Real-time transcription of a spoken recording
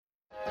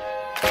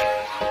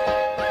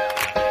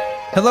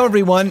Hello,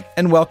 everyone,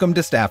 and welcome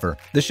to Staffer,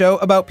 the show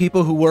about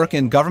people who work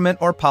in government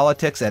or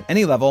politics at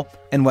any level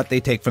and what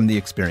they take from the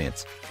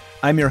experience.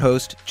 I'm your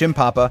host, Jim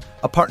Papa,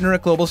 a partner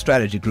at Global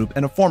Strategy Group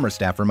and a former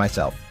staffer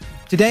myself.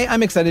 Today,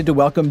 I'm excited to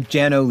welcome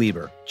Janno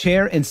Lieber,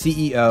 Chair and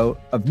CEO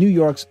of New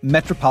York's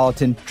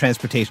Metropolitan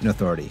Transportation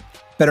Authority,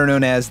 better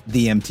known as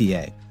the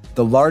MTA,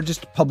 the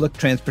largest public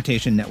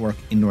transportation network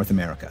in North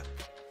America.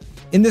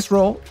 In this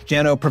role,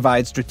 Janno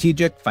provides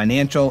strategic,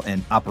 financial,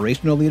 and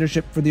operational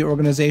leadership for the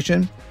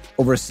organization,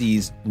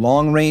 oversees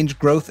long-range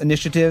growth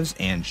initiatives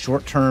and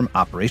short-term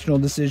operational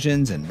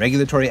decisions and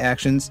regulatory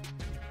actions.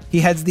 He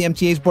heads the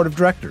MTA's board of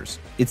directors,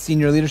 its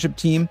senior leadership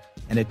team,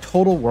 and a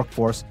total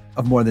workforce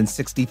of more than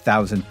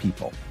 60,000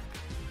 people.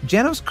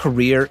 Janno's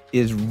career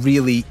is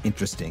really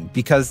interesting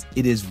because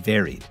it is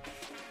varied.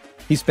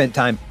 He spent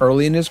time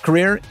early in his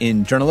career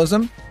in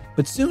journalism,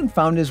 but soon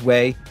found his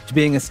way to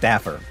being a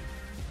staffer.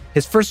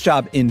 His first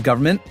job in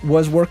government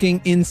was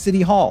working in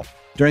City Hall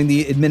during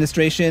the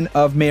administration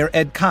of Mayor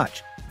Ed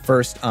Koch,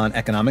 first on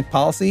economic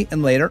policy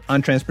and later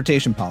on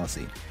transportation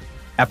policy.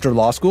 After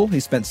law school,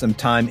 he spent some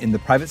time in the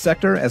private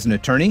sector as an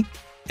attorney,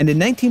 and in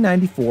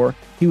 1994,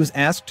 he was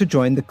asked to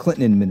join the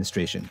Clinton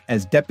administration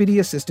as Deputy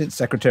Assistant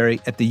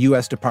Secretary at the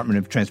U.S. Department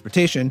of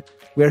Transportation,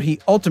 where he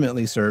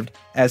ultimately served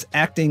as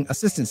Acting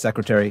Assistant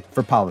Secretary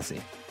for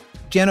Policy.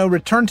 Janno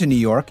returned to New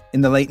York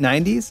in the late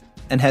 90s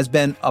and has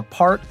been a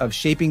part of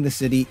shaping the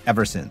city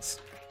ever since.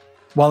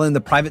 While in the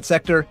private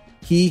sector,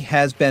 he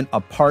has been a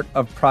part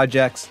of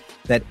projects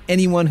that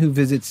anyone who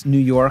visits New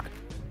York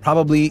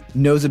probably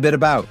knows a bit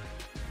about.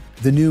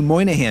 The new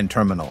Moynihan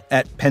Terminal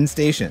at Penn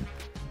Station,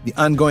 the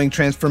ongoing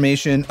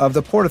transformation of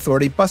the Port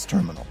Authority bus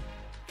terminal,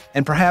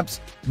 and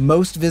perhaps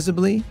most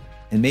visibly,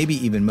 and maybe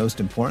even most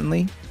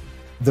importantly,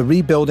 the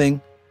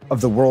rebuilding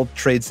of the World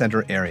Trade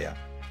Center area,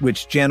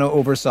 which Janno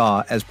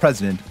oversaw as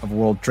president of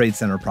World Trade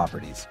Center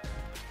Properties.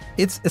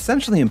 It's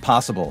essentially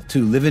impossible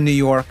to live in New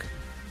York,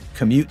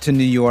 commute to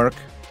New York,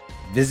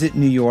 visit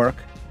New York,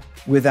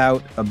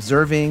 without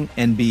observing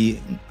and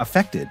being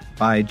affected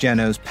by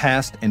Janno's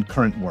past and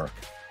current work.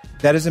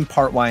 That is in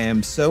part why I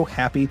am so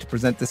happy to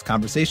present this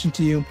conversation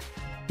to you.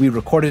 We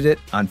recorded it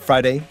on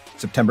Friday,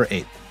 September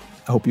 8th.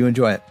 I hope you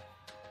enjoy it.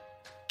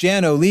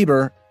 Janno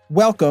Lieber,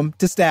 welcome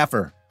to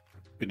Staffer.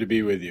 Good to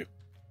be with you.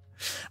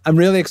 I'm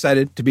really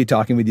excited to be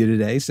talking with you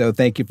today, so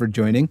thank you for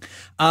joining.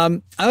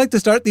 I like to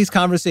start these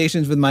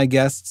conversations with my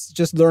guests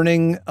just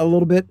learning a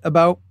little bit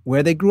about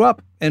where they grew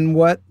up and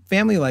what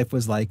family life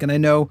was like. And I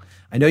know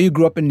you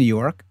grew up in New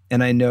York,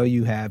 and I know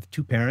you have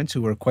two parents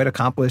who are quite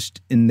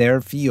accomplished in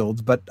their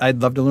fields, but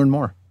I'd love to learn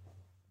more.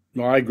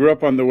 Well, I grew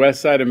up on the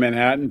west side of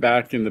Manhattan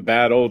back in the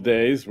bad old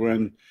days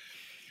when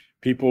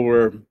people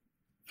were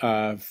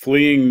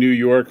fleeing New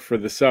York for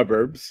the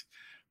suburbs.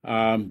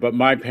 But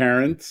my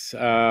parents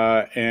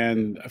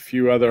and a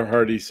few other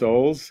hardy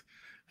souls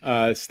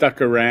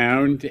stuck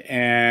around,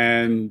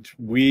 and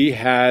we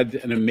had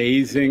an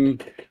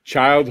amazing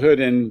childhood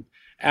and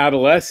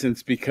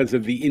adolescence because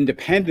of the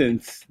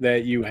independence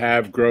that you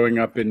have growing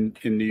up in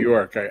New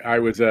York. I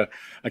was a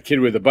kid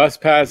with a bus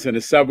pass and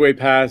a subway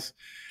pass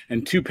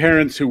and two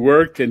parents who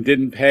worked and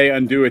didn't pay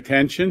undue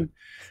attention.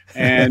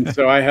 And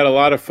so I had a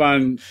lot of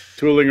fun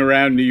tooling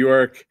around New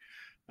York,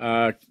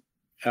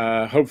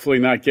 hopefully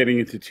not getting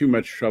into too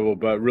much trouble,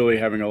 but really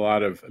having a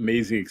lot of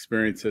amazing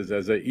experiences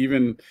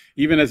even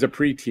as a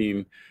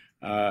preteen.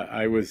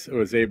 I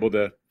was able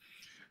to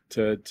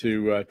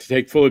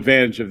take full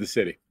advantage of the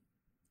city.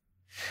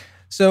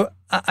 So,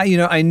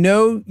 I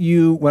know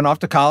you went off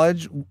to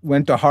college,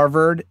 went to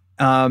Harvard,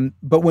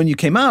 but when you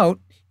came out,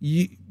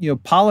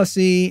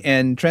 policy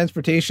and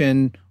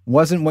transportation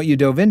wasn't what you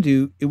dove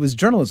into. It was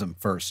journalism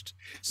first.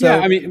 So,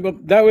 yeah,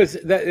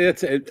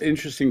 that's an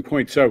interesting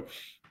point. So,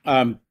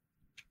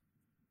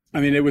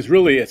 it was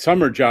really a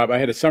summer job. I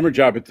had a summer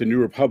job at the New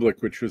Republic,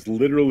 which was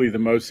literally the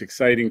most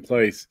exciting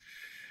place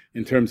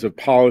in terms of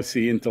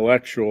policy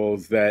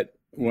intellectuals that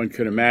one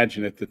could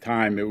imagine at the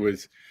time. It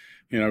was,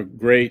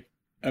 great,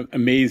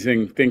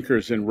 amazing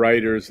thinkers and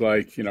writers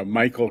like,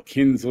 Michael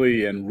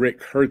Kinsley and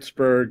Rick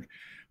Hertzberg,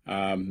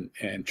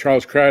 and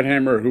Charles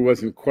Krauthammer, who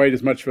wasn't quite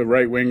as much of a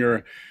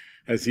right-winger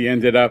as he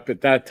ended up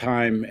at that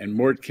time, and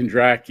Mort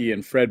Kondracki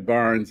and Fred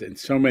Barnes and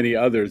so many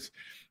others.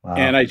 Wow.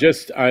 And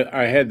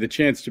I had the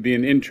chance to be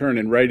an intern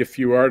and write a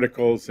few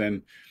articles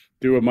and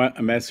do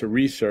a mess of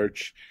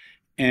research.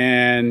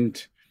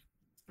 And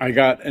I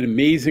got an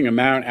amazing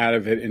amount out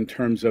of it in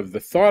terms of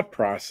the thought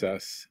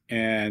process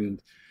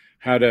and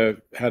how to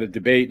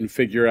debate and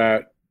figure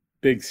out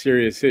big,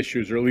 serious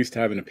issues, or at least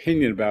have an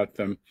opinion about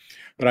them.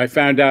 But I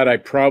found out I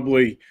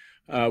probably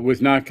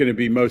was not going to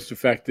be most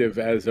effective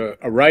as a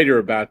writer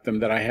about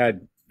them, that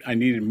I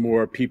needed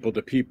more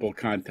people-to-people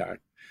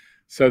contact.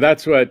 So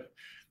that's what,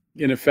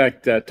 in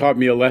effect, taught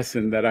me a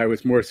lesson that I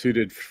was more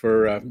suited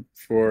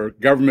for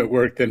government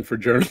work than for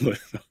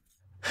journalism.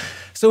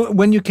 So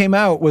when you came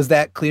out, was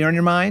that clear in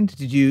your mind?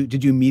 Did you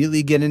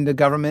immediately get into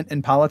government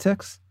and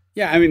politics?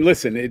 Yeah,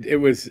 listen,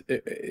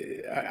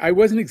 I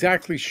wasn't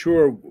exactly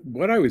sure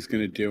what I was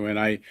going to do. And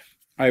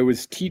I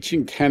was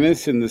teaching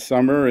tennis in the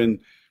summer, and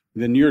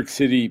the New York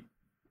City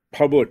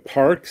public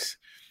parks.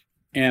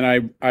 And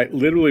I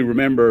literally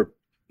remember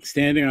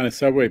standing on a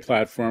subway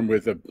platform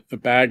with a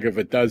bag of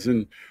a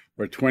dozen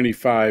or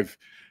 25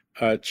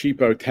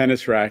 cheapo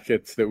tennis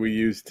rackets that we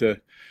used to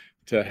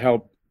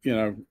help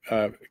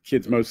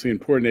kids mostly in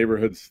poor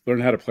neighborhoods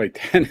learn how to play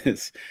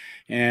tennis,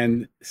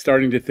 and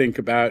starting to think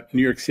about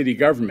New York City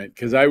government,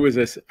 because I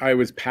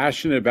was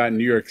passionate about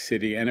New York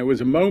City, and it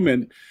was a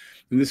moment,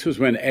 and this was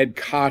when Ed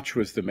Koch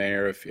was the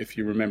mayor, if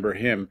you remember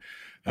him.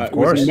 Of It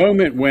was course. a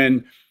moment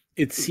when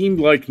it seemed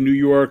like New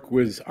York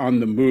was on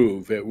the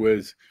move. It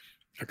was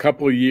a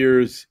couple of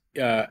years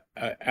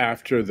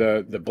after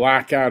the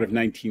blackout of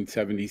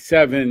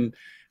 1977,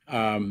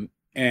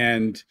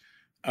 and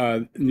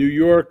New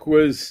York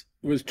was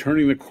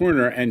turning the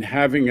corner, and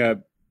having a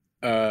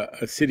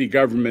city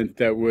government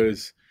that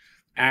was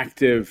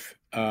active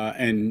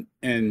and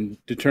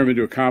determined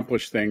to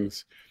accomplish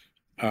things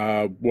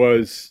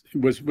was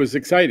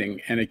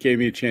exciting, and it gave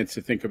me a chance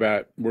to think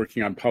about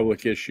working on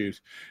public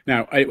issues.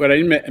 Now, what I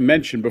didn't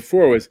mention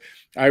before was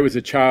I was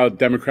a child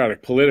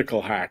Democratic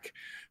political hack,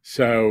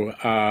 so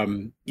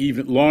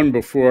even long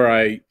before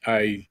I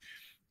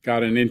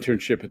got an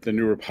internship at the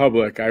New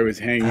Republic, I was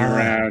hanging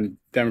around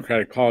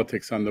Democratic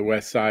politics on the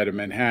west side of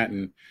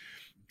Manhattan.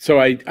 So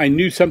I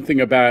knew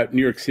something about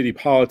New York City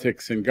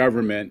politics and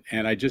government,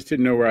 and I just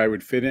didn't know where I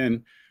would fit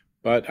in.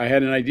 But I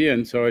had an idea,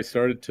 and so I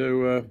started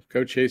to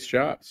go chase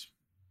jobs.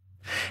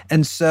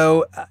 And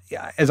so,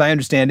 as I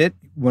understand it,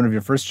 one of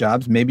your first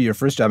jobs, maybe your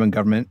first job in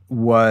government,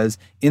 was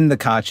in the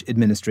Koch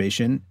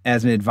administration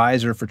as an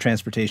advisor for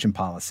transportation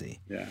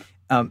policy. Yeah.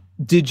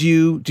 Did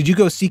you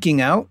go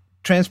seeking out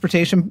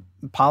transportation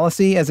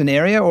policy as an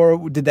area, or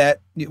was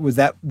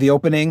that the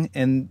opening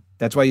and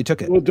that's why you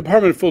took it? Well,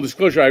 Department of Full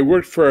Disclosure, I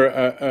worked for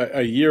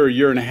a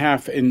year and a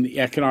half in the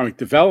economic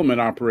development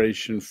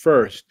operation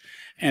first.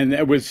 And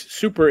it was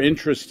super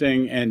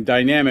interesting and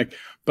dynamic,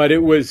 but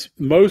it was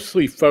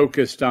mostly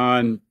focused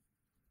on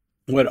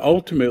what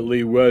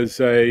ultimately was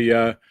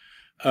a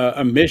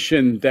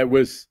mission that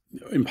was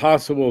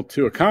impossible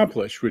to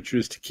accomplish, which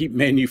was to keep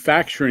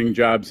manufacturing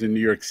jobs in New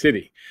York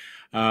City.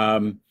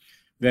 Then,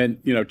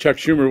 Chuck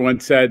Schumer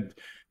once said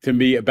to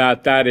me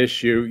about that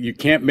issue, you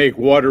can't make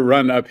water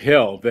run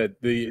uphill,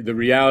 that the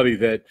reality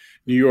that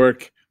New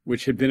York,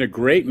 which had been a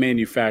great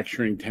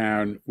manufacturing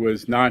town,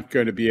 was not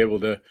going to be able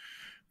to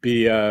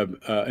be an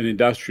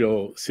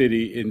industrial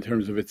city in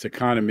terms of its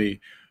economy.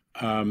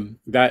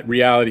 That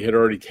reality had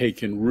already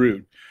taken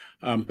root.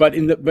 But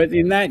in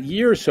that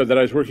year or so that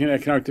I was working in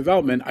economic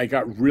development, I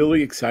got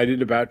really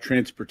excited about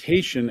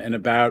transportation and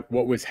about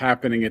what was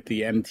happening at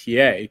the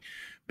MTA,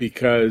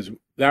 because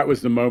that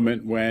was the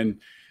moment when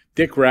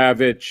Dick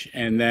Ravitch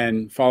and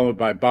then followed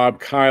by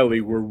Bob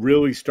Kiley were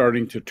really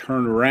starting to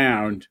turn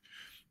around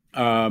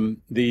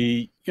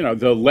the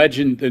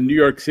legend, the New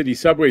York City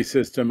subway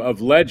system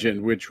of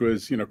legend, which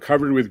was,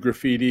 covered with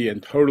graffiti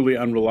and totally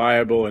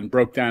unreliable and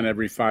broke down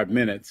every 5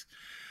 minutes.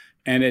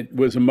 And it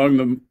was among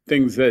the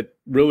things that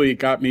really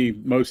got me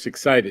most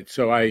excited.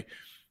 So I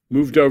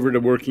moved over to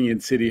working in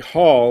City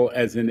Hall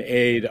as an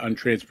aide on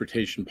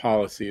transportation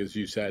policy, as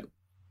you said.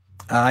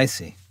 I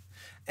see.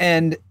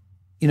 And,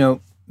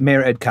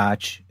 Mayor Ed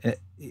Koch,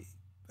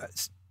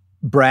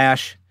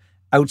 brash,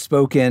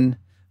 outspoken,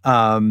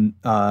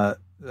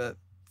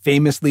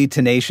 famously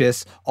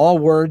tenacious, all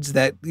words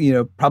that,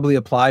 probably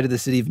apply to the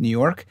city of New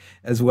York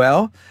as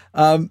well.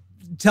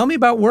 Tell me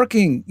about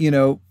working,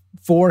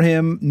 for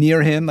him,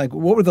 near him. Like,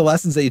 what were the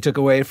lessons that you took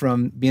away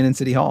from being in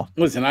City Hall?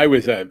 Listen, I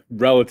was a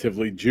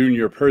relatively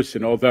junior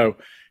person, although,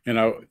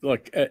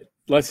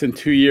 less than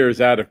 2 years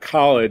out of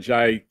college,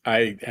 I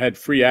had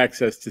free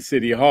access to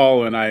City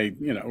Hall, and I,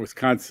 was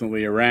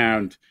constantly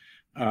around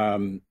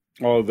all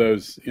of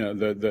those,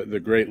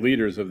 the great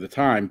leaders of the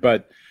time.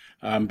 But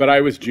I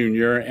was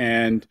junior,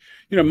 and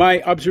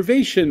my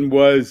observation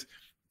was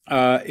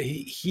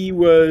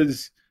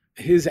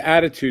his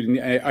attitude, and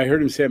I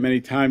heard him say it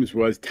many times,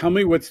 was, tell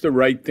me what's the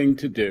right thing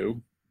to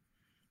do.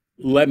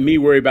 Let me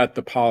worry about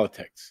the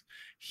politics.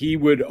 He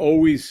would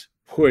always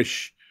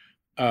push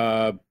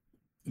the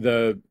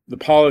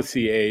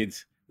policy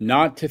aides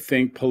not to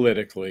think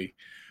politically,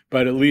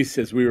 but at least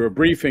as we were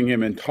briefing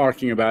him and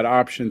talking about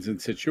options and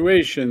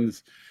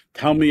situations,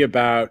 tell me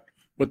about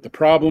what the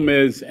problem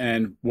is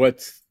and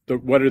what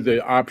are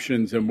the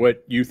options and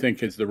what you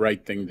think is the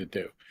right thing to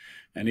do.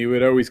 And he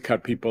would always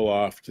cut people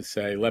off to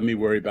say, let me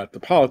worry about the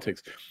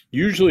politics.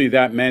 Usually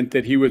that meant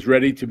that he was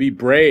ready to be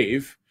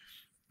brave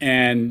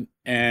and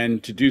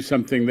to do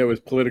something that was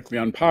politically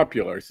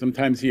unpopular.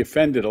 Sometimes he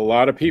offended a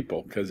lot of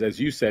people because, as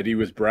you said, he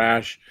was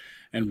brash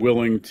and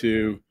willing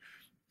to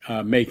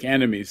make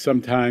enemies.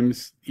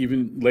 Sometimes,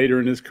 even later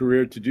in his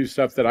career, to do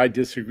stuff that I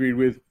disagreed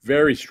with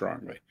very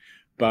strongly.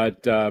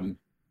 But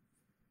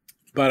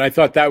I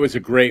thought that was a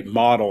great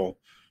model,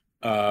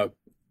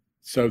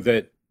 so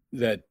that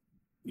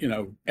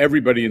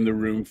everybody in the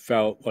room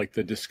felt like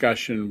the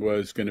discussion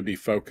was going to be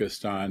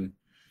focused on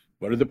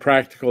what are the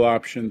practical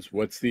options,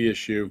 what's the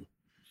issue,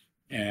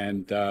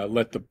 and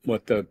let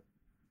the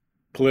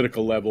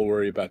political level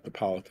worry about the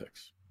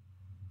politics.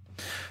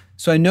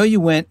 So I know you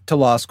went to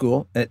law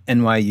school at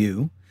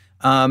NYU,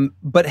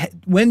 but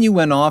when you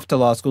went off to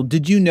law school,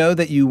 did you know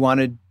that you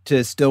wanted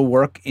to still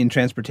work in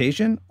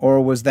transportation, or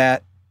was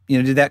that,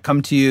 did that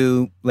come to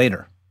you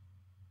later?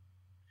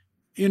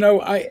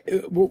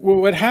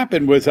 What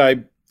happened was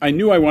I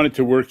knew I wanted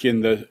to work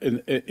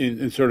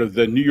in sort of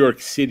the New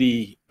York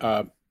City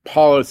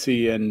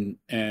policy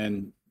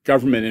and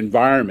government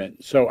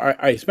environment. So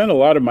I spent a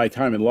lot of my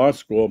time in law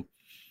school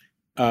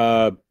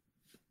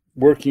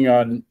working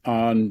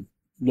on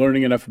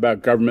learning enough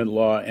about government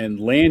law and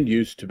land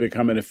use to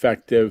become an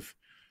effective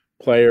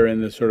player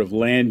in the sort of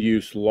land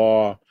use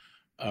law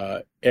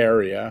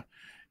area.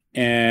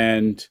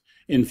 And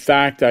in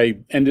fact, I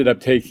ended up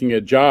taking a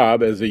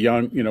job as a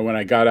young, when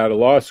I got out of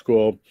law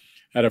school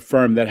at a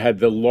firm that had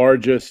the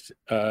largest,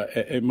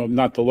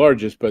 not the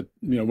largest, but,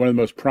 one of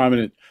the most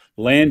prominent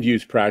land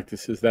use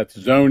practices. That's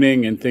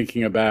zoning and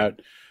thinking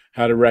about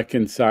how to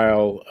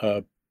reconcile,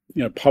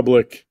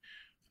 public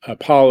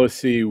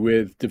policy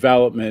with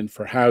development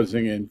for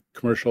housing and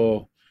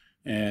commercial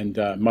and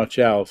much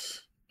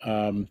else.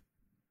 And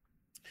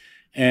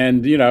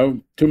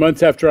 2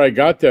 months after I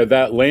got there,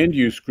 that land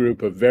use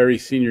group of very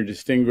senior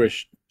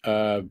distinguished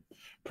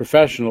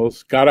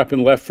professionals got up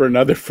and left for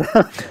another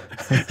firm.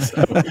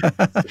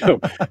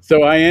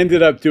 so I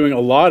ended up doing a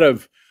lot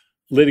of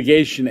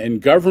litigation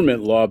and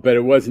government law, but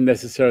it wasn't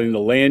necessarily in the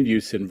land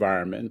use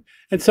environment.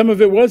 And some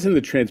of it was in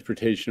the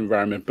transportation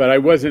environment, but I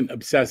wasn't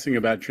obsessing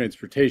about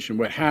transportation.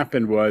 What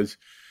happened was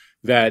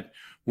that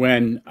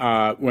when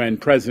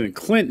President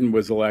Clinton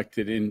was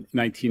elected in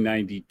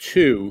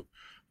 1992,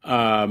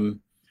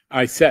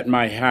 I set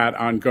my hat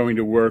on going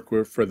to work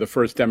for the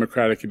first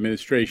Democratic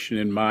administration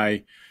in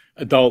my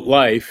adult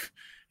life,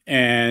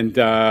 and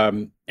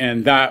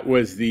that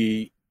was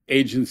the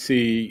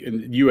agency,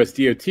 and U.S.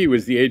 DOT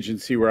was the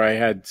agency where I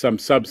had some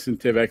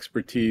substantive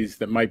expertise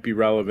that might be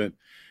relevant,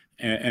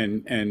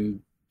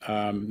 and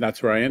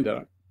that's where I ended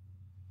up.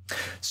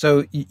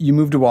 So you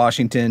moved to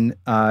Washington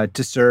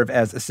to serve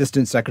as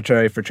Assistant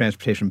Secretary for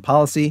Transportation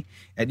Policy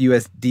at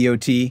U.S.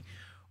 DOT,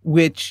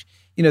 which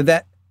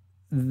that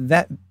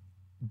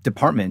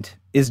department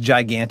is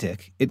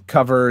gigantic. It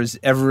covers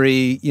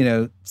every,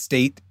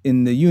 state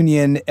in the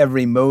union,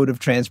 every mode of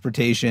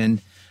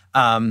transportation.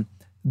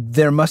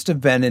 There must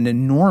have been an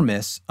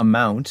enormous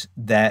amount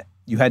that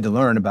you had to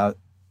learn about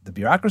the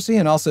bureaucracy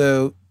and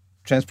also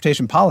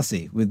transportation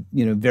policy with,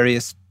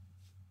 various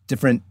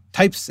different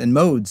types and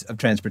modes of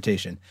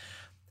transportation.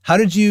 How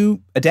did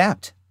you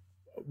adapt?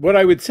 What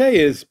I would say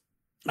is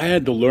I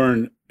had to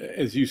learn,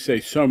 as you say,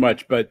 so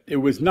much, but it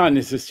was not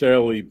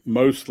necessarily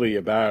mostly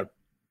about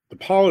the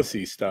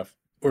policy stuff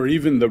or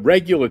even the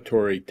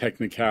regulatory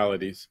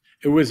technicalities.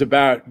 It was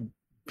about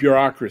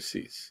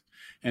bureaucracies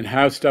and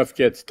how stuff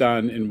gets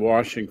done in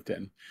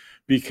Washington.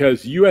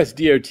 Because US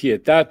DOT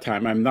at that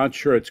time, I'm not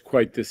sure it's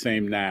quite the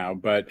same now,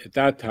 but at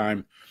that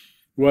time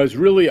was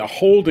really a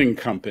holding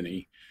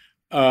company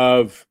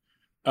of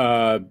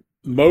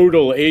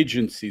modal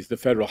agencies, the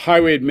Federal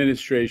Highway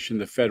Administration,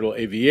 the Federal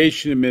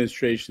Aviation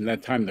Administration.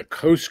 At that time, the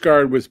Coast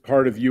Guard was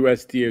part of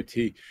US DOT,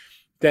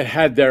 that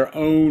had their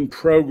own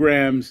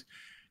programs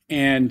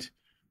and,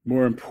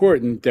 more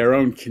important, their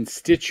own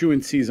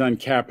constituencies on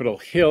Capitol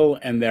Hill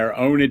and their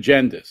own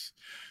agendas.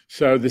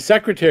 So the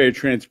Secretary of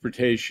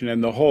Transportation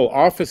and the whole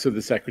office of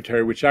the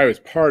Secretary, which I was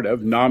part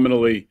of,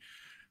 nominally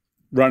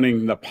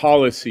running the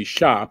policy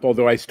shop,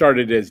 although I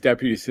started as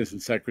Deputy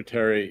Assistant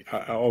Secretary,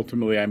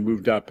 ultimately I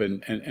moved up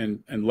and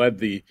led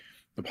the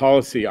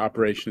policy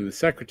operation in the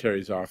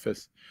Secretary's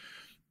office.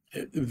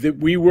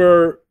 We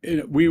were,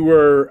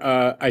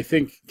 I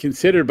think,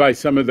 considered by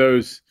some of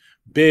those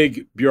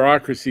big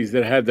bureaucracies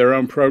that had their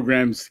own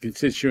programs,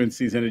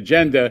 constituencies, and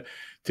agenda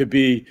to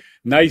be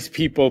nice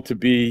people, to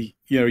be,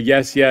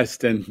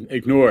 yes, and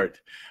ignored.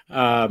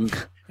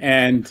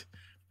 And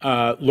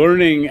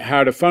learning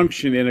how to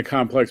function in a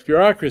complex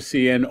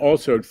bureaucracy, and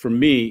also for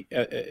me,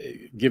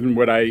 given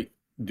what I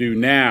do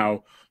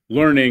now,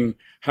 learning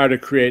how to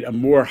create a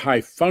more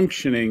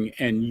high-functioning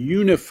and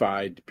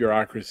unified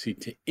bureaucracy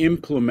to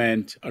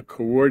implement a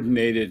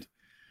coordinated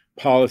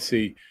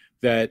policy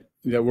that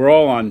we're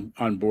all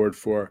on board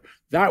for.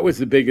 That was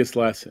the biggest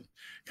lesson,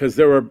 because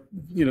there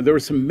were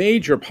some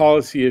major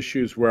policy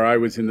issues where I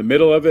was in the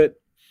middle of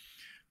it,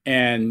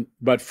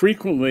 but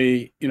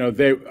frequently,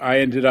 I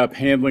ended up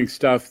handling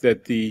stuff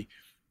that the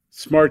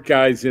smart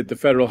guys at the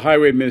Federal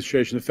Highway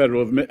Administration, the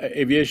Federal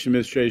Aviation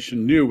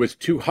Administration knew was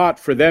too hot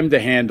for them to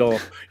handle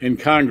in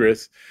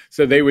Congress.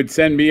 So they would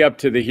send me up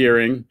to the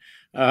hearing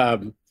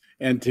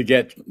and to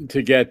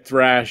get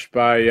thrashed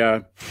by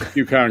a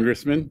few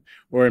congressmen,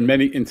 or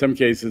in some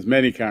cases,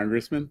 many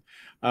congressmen.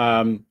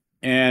 I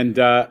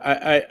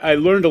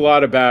learned a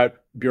lot about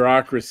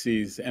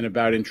bureaucracies and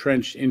about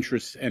entrenched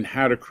interests and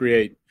how to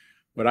create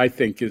what I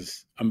think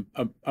is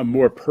a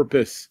more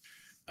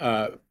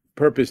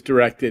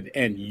purpose-directed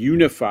and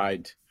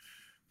unified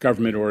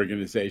government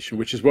organization,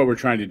 which is what we're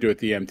trying to do at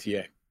the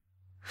MTA.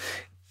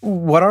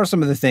 What are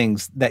some of the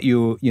things that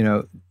you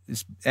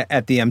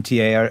at the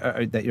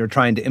MTA that you're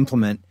trying to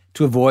implement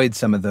to avoid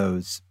some of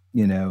those,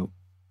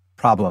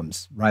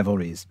 problems,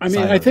 rivalries, I mean,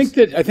 silos? I think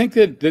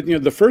that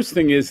the first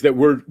thing is that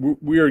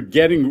we are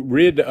getting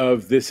rid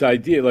of this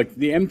idea. Like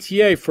the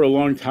MTA for a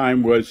long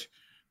time was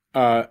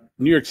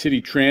New York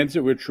City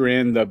Transit, which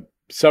ran the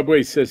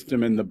subway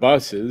system and the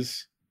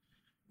buses,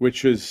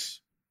 which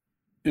was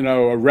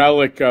a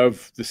relic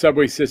of the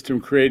subway system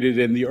created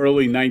in the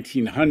early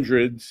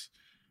 1900s,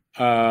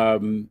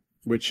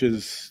 which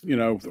is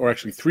or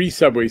actually three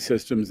subway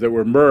systems that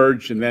were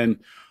merged and then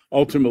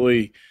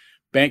ultimately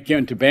went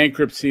into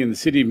bankruptcy, and the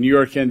city of New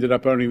York ended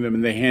up owning them,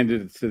 and they handed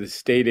it to the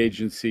state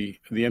agency,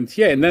 the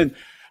MTA. And then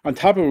on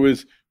top of it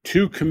was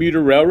two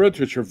commuter railroads,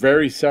 which are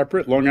very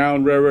separate, Long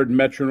Island Railroad and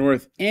Metro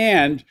North,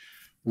 and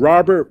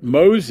Robert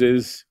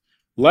Moses'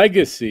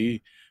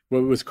 legacy,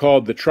 what was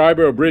called the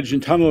Triborough Bridge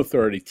and Tunnel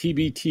Authority,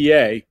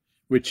 TBTA,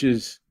 which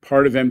is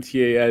part of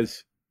MTA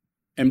as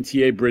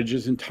MTA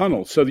Bridges and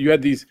Tunnels. So you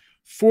had these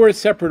four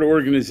separate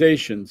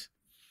organizations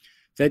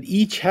that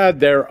each had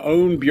their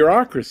own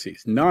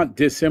bureaucracies, not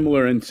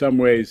dissimilar in some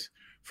ways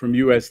from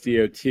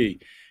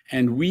USDOT.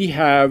 And we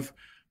have,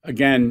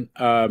 again,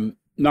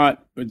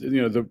 not,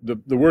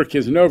 the work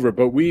isn't over,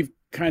 but we've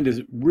kind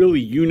of really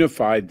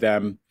unified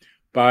them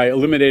by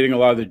eliminating a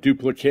lot of the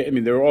duplicate. I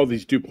mean, there are all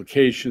these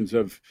duplications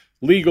of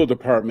legal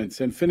departments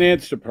and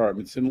finance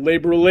departments and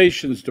labor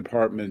relations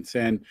departments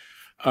and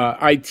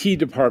IT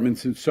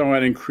departments and so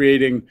on, and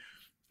creating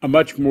a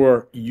much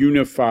more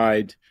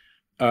unified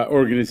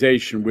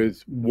organization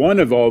with one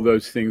of all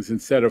those things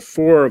instead of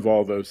four of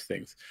all those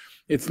things.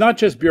 It's not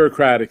just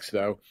bureaucratics,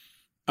 though.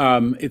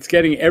 It's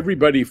getting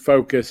everybody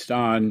focused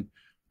on,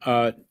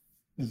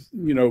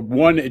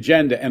 one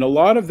agenda. And a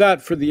lot of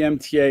that for the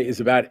MTA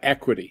is about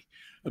equity,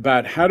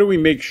 about how do we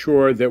make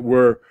sure that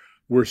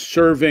we're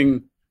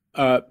serving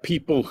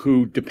people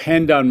who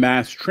depend on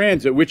mass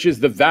transit, which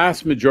is the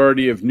vast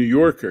majority of New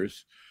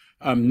Yorkers,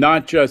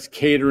 not just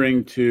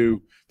catering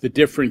to the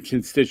different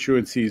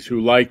constituencies who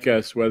like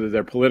us, whether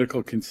they're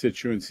political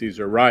constituencies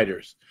or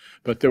riders,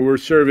 but that we're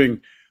serving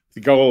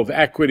the goal of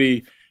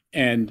equity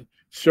and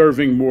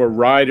serving more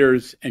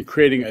riders and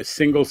creating a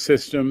single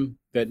system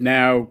that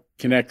now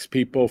connects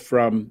people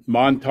from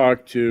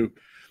Montauk to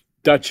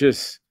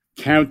Dutchess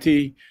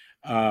County,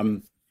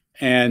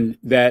 and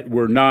that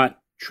we're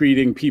not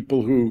treating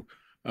people who,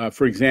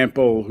 for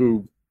example,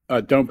 who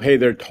don't pay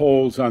their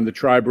tolls on the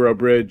Triborough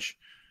Bridge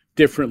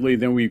differently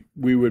than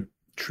we would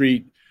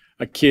treat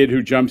a kid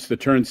who jumps the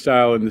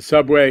turnstile in the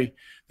subway,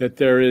 that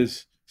there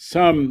is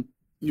some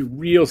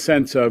real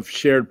sense of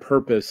shared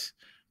purpose,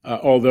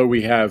 although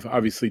we have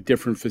obviously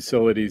different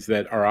facilities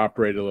that are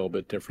operated a little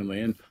bit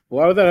differently. And a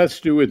lot of that has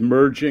to do with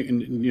merging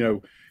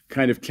and,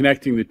 kind of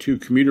connecting the two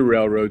commuter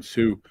railroads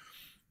who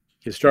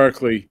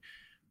historically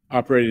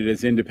operated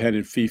as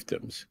independent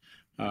fiefdoms.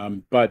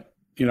 But,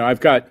 I've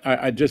got,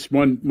 I just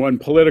one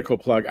political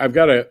plug. I've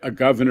got a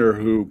governor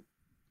who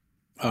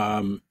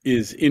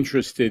is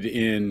interested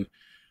in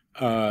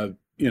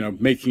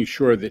making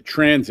sure that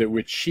transit,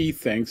 which she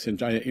thinks,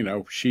 and I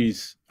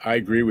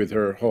agree with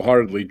her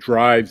wholeheartedly,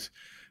 drives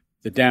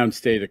the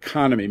downstate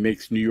economy,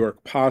 makes New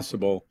York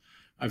possible.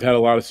 I've had a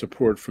lot of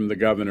support from the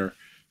governor.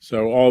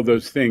 So all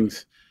those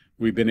things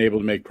we've been able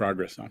to make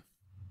progress on.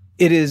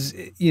 It is,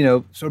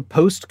 sort of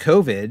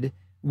post-COVID,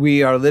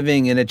 we are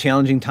living in a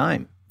challenging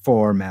time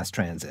for mass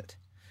transit.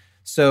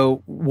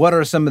 So what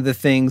are some of the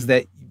things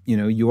that,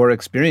 you're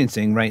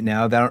experiencing right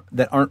now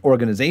that aren't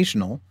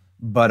organizational,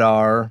 but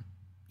are,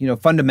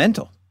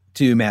 fundamental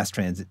to mass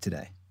transit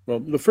today? Well,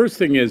 the first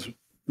thing is,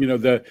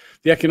 the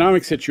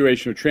economic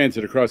situation of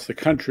transit across the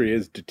country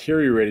has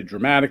deteriorated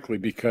dramatically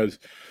because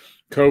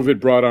COVID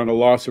brought on a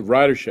loss of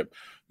ridership.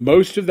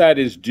 Most of that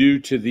is due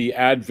to the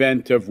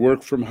advent of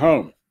work from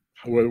home,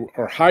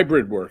 or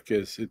hybrid work,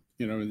 as it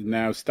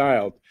now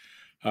styled,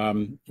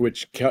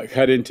 which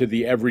cut into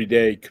the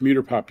everyday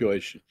commuter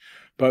population.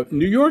 But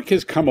New York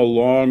has come a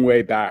long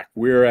way back.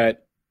 We're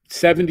at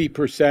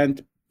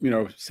 70%,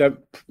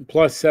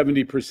 plus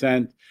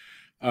 70%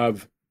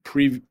 of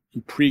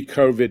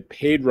pre-COVID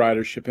paid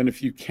ridership. And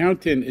if you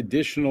count in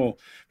additional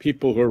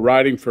people who are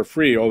riding for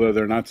free, although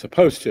they're not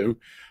supposed to,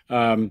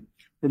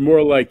 we're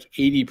more like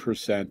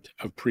 80%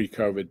 of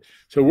pre-COVID.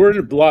 So we're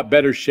in a lot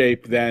better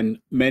shape than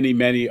many,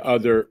 many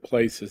other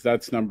places.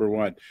 That's number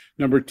one.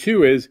 Number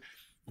two is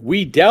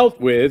we dealt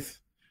with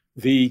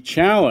the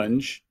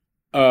challenge,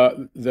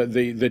 the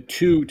 $2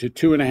 to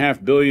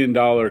 $2.5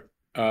 billion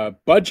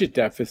budget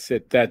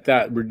deficit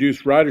that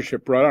reduced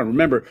ridership brought on.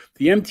 Remember,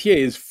 the MTA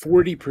is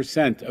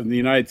 40% of the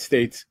United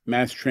States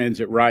mass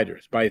transit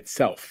riders by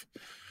itself.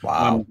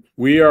 Wow.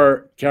 We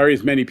carry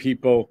as many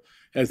people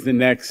as the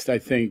next, I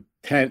think,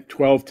 10,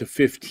 12 to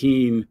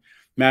 15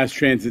 mass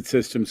transit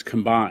systems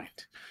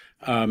combined.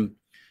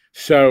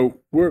 So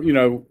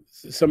we're,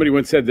 somebody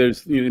once said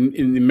there's,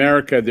 in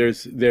America,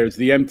 there's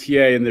the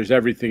MTA and there's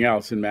everything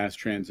else in mass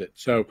transit.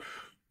 So,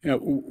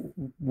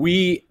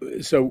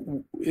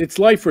 so it's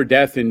life or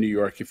death in New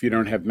York if you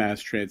don't have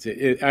mass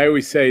transit. I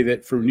always say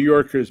that for New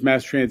Yorkers,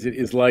 mass transit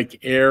is like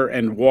air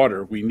and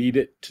water. We need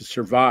it to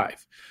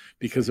survive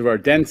because of our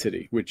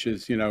density, which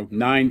is,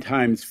 9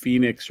 times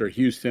Phoenix or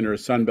Houston or a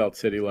Sunbelt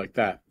city like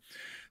that.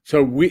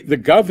 So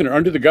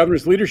under the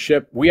governor's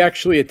leadership, we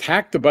actually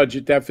attacked the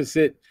budget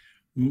deficit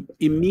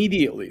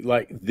immediately.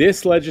 Like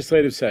this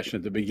legislative session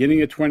at the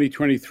beginning of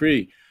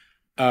 2023,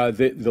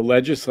 the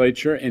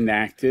legislature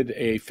enacted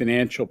a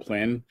financial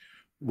plan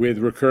with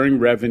recurring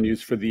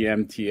revenues for the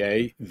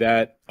MTA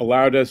that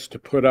allowed us to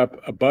put up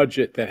a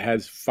budget that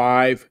has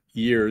 5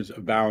 years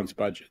of balanced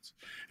budgets.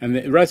 And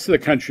the rest of the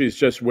country is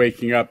just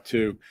waking up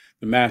to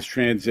the mass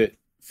transit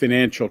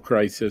financial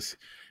crisis.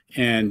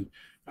 And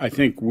I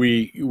think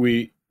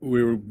we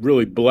were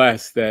really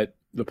blessed that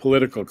the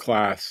political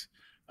class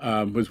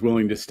was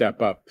willing to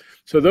step up.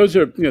 So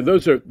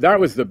that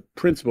was the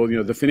principle.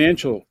 The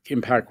financial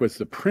impact was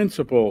the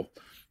principal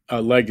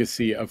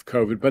legacy of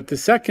COVID. But the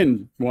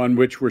second one,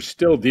 which we're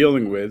still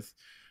dealing with,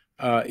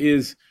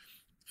 is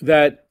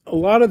that a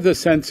lot of the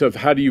sense of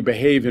how do you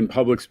behave in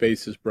public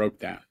spaces broke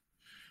down.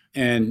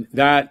 And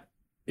that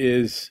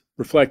is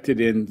reflected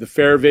in the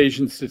fare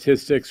evasion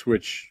statistics,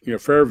 which,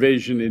 fare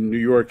evasion in New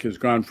York has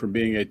gone from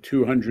being a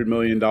 $200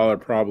 million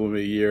problem a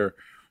year,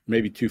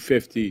 maybe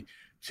 250,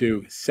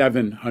 to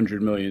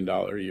 $700 million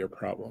a year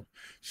problem.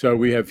 So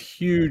we have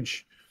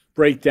huge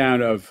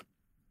breakdown of,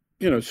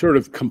 sort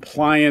of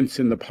compliance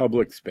in the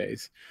public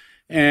space.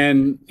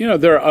 And,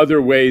 there are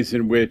other ways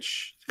in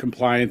which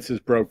compliance is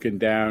broken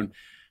down,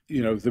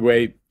 the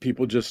way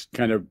people just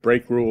kind of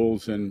break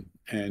rules and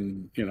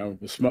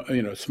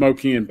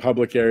smoking in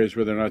public areas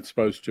where they're not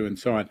supposed to, and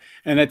so on.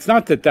 And it's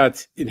not that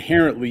that's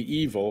inherently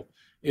evil.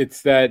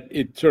 It's that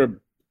it sort of,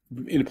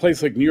 in a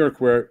place like New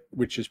York,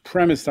 which is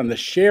premised on the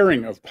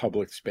sharing of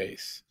public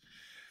space,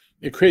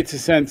 it creates a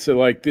sense of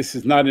like, this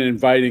is not an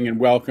inviting and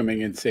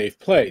welcoming and safe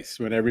place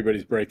when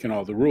everybody's breaking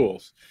all the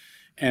rules.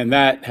 And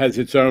that has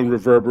its own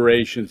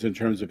reverberations in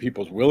terms of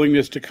people's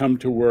willingness to come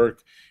to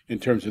work, in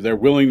terms of their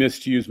willingness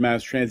to use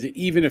mass transit,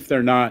 even if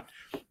they're not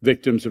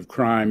victims of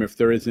crime, if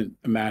there isn't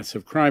a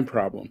massive crime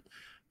problem,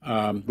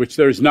 which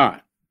there's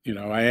not.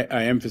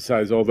 I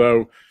emphasize,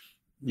 although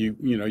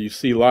you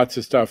see lots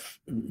of stuff,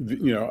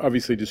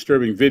 obviously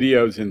disturbing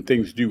videos and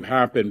things do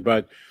happen,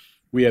 but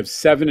we have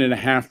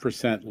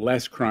 7.5%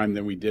 less crime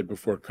than we did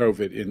before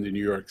COVID in the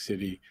New York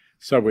City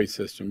subway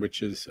system,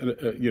 which is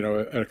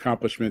an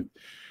accomplishment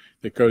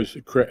that goes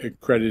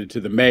credited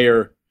to the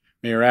Mayor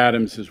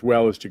Adams, as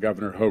well as to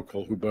Governor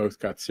Hochul, who both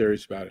got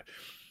serious about it.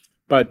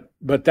 But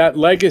that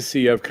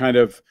legacy of kind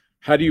of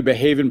how do you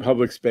behave in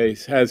public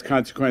space has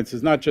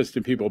consequences, not just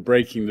in people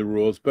breaking the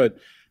rules, but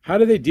how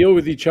do they deal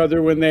with each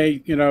other when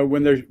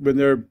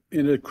they're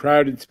in a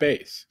crowded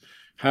space?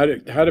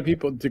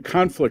 Do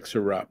conflicts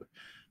erupt?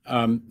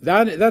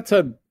 That's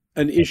an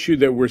issue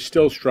that we're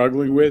still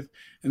struggling with.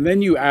 And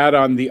then you add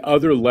on the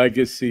other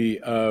legacy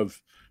of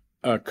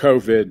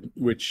COVID,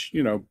 which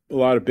a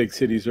lot of big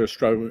cities are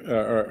struggling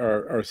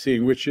are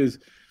seeing, which is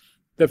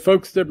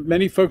that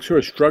many folks who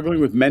are struggling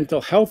with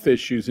mental health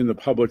issues in the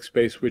public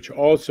space, which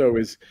also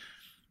is,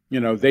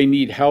 they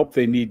need help,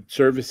 they need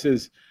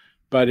services,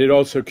 but it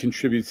also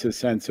contributes to a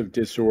sense of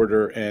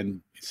disorder and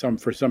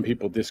for some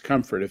people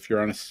discomfort. If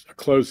you're on a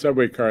closed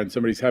subway car and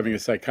somebody's having a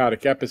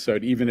psychotic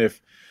episode, even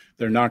if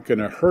they're not going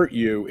to hurt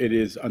you, it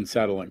is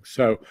unsettling.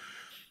 So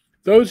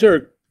those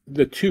are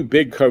the two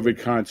big COVID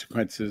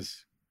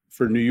consequences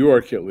for New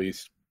York, at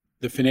least: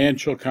 the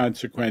financial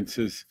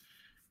consequences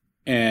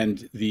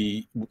and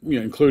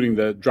including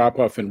the drop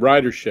off in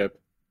ridership,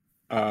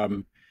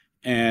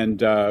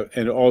 and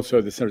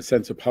also the sort of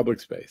sense of public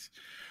space.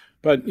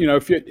 But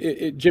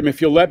Jim,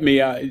 if you'll let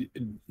me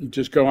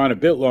just go on a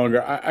bit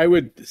longer, I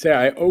would say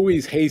I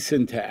always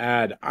hasten to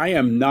add,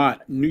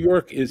 New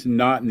York is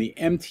not, and the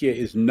MTA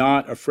is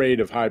not afraid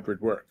of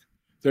hybrid work.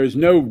 There's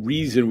no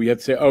reason we have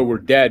to say, oh, we're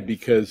dead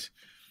because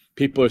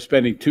people are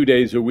spending 2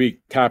 days a week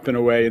tapping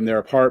away in their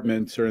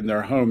apartments or in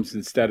their homes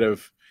instead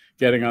of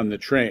getting on the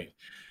train.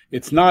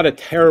 It's not a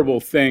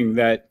terrible thing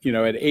that,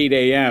 at 8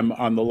 a.m.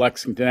 on the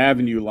Lexington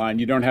Avenue line,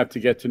 you don't have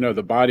to get to know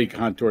the body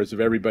contours of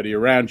everybody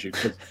around you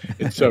because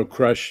it's so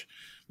crush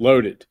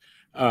loaded.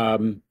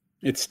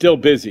 It's still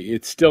busy.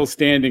 It's still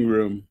standing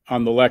room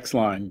on the Lex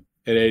line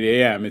at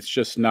 8 a.m. It's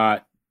just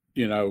not,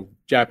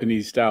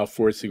 Japanese style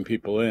forcing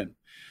people in.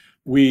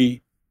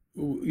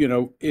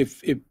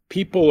 If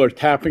people are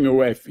tapping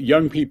away, if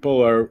young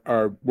people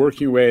are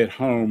working away at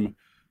home,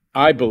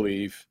 I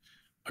believe,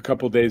 a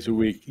couple of days a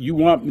week, you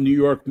want New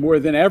York more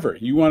than ever.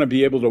 You want to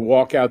be able to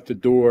walk out the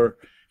door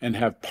and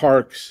have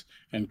parks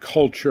and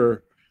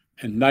culture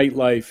and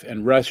nightlife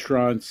and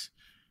restaurants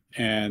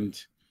and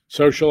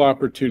social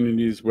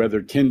opportunities,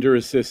 whether Tinder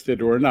assisted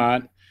or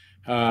not.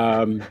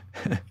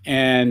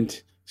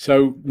 And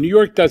so New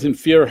York doesn't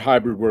fear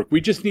hybrid work. We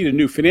just need a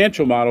new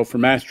financial model for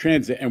mass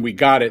transit, and we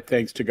got it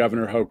thanks to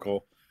Governor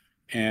Hochul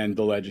and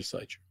the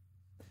legislature.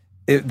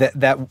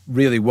 That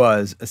really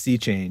was a sea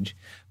change.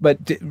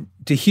 But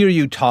to hear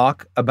you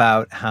talk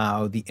about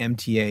how the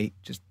MTA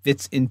just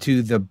fits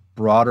into the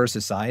broader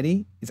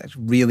society is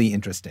actually really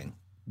interesting.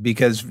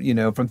 Because,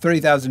 from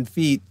 30,000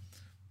 feet,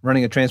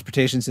 running a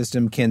transportation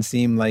system can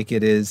seem like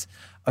it is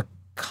a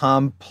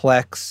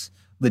complex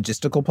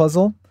logistical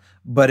puzzle,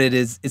 but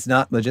it's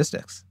not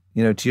logistics.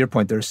 To your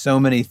point, there's so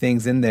many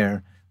things in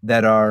there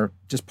that are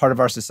just part of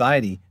our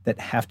society that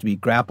have to be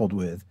grappled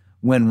with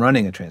when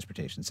running a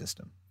transportation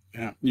system.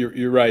 Yeah,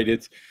 you're right.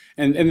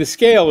 And the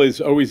scale is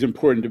always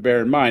important to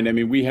bear in mind. I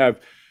mean, we have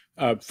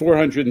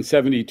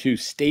 472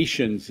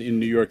 stations in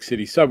New York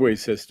City subway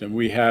system.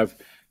 We have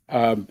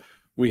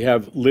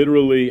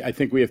literally, I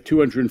think we have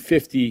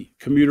 250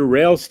 commuter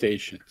rail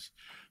stations.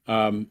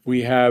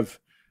 We have,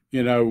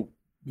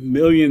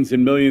 millions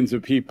and millions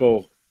of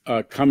people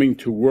coming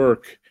to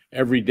work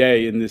every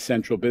day in the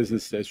central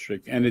business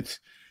district, and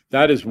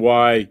that is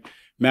why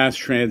mass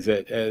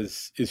transit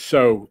is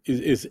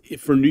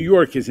for New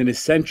York is an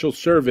essential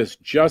service,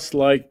 just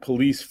like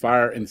police,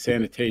 fire, and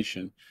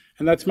sanitation.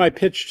 And that's my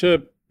pitch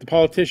to the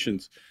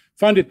politicians: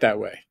 fund it that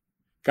way.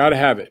 Got to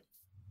have it.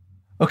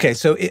 Okay,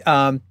 so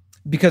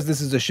because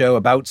this is a show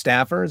about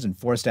staffers and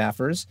for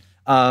staffers,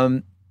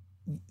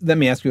 let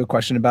me ask you a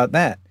question about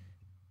that.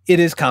 It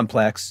is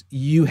complex.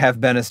 You have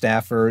been a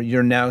staffer.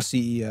 You're now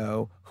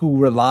CEO who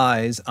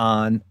relies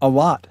on a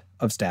lot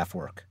of staff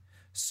work.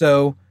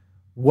 So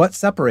what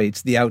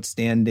separates the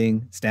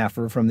outstanding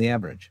staffer from the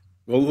average?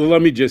 Well,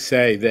 let me just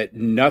say that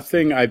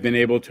nothing I've been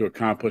able to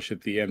accomplish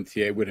at the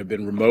MTA would have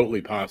been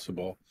remotely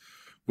possible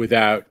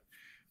without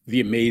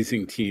the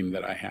amazing team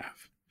that I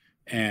have.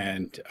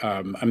 And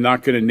I'm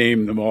not going to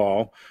name them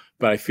all,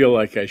 but I feel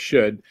like I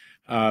should.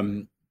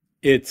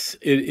 It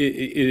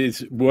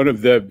is one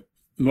of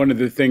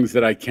the things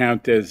that I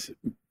count as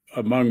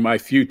among my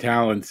few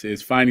talents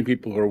is finding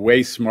people who are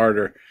way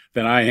smarter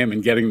than I am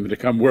and getting them to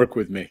come work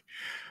with me.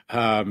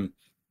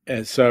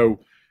 And so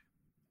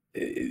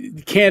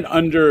you can't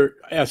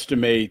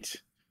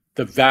underestimate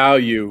the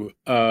value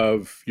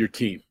of your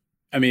team.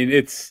 I mean,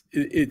 it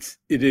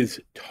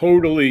is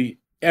totally,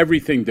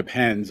 everything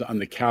depends on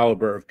the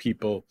caliber of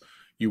people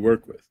you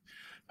work with.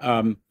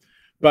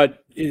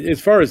 But as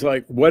far as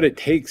like what it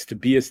takes to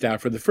be a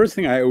staffer, the first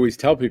thing I always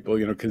tell people,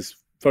 because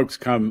folks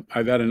come,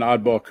 I've had an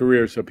oddball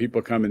career, so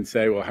people come and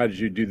say, well, how did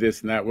you do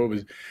this and that?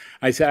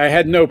 I say, I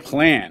had no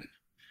plan.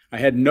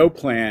 If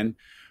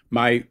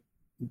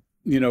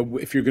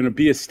you're going to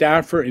be a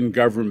staffer in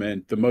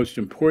government, the most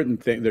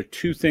important thing, there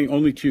are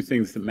only two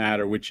things that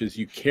matter, which is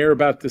you care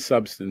about the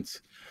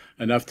substance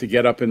enough to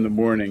get up in the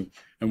morning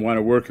and want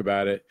to work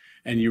about it,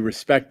 and you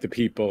respect the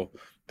people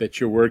that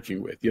you're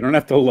working with. You don't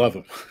have to love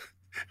them.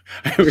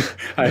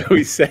 I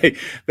always say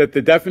that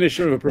the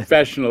definition of a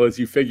professional is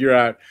you figure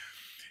out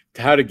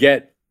how to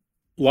get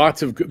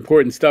lots of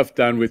important stuff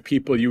done with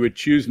people you would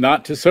choose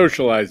not to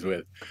socialize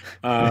with.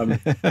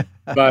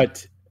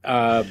 But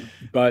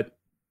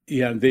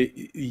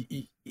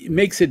it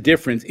makes a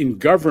difference in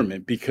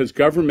government, because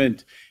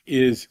government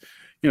is,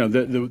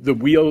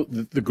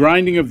 the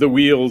grinding of the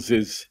wheels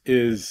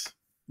is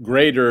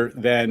greater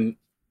than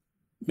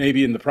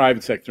maybe in the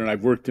private sector, and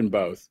I've worked in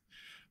both.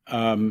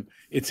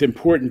 It's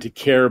important to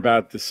care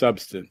about the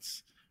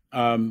substance.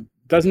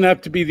 Doesn't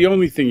have to be the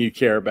only thing you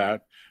care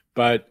about,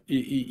 but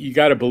you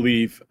got to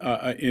believe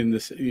in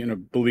this,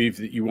 believe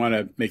that you want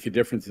to make a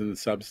difference in the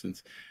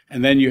substance.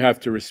 And then you have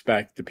to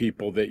respect the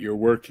people that you're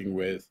working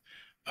with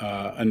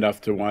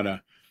enough to want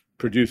to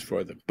produce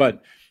for them.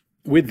 But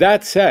with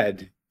that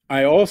said,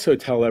 I also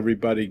tell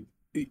everybody,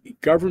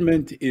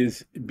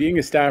 being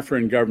a staffer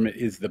in government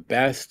is the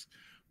best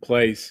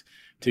place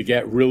to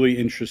get really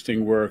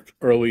interesting work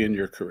early in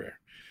your career.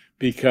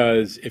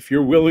 Because if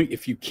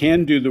you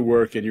can do the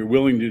work and you're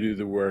willing to do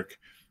the work,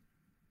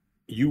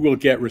 you will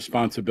get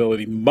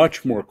responsibility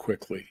much more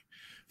quickly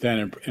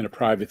than in a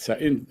private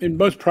sector. In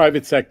most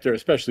private sector,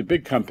 especially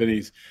big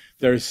companies,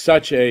 there's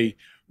such a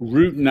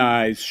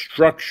routinized,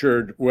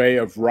 structured way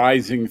of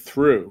rising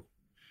through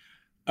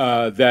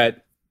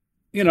that,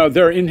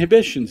 there are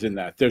inhibitions in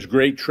that. There's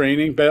great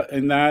training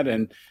in that,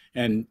 and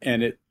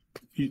it,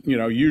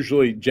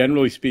 usually,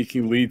 generally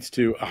speaking, leads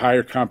to a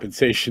higher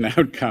compensation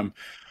outcome.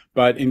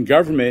 But in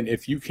government,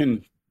 if you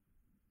can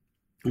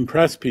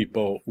impress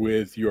people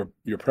with your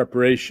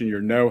preparation,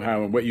 your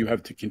know-how, and what you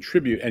have to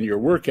contribute, and your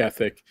work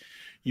ethic,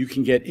 you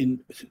can get in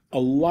a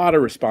lot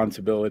of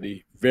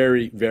responsibility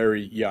very,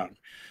 very young.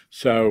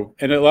 So,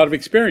 and a lot of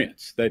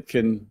experience that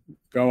can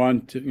go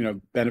on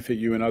to, benefit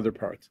you in other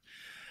parts.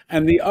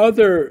 And the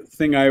other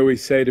thing I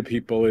always say to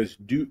people is,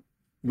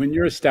 when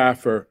you're a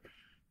staffer,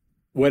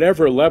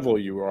 whatever level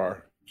you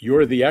are,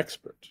 you're the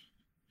expert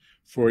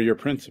for your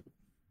principal.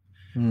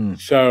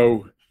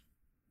 So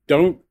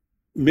don't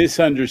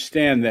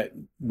misunderstand that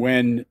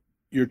when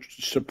you're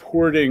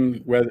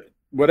supporting at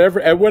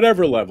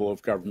whatever level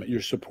of government,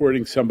 you're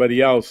supporting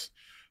somebody else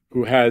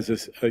who has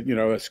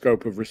a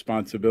scope of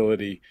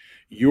responsibility.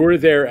 You're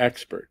their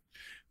expert.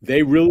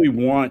 They really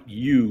want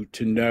you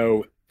to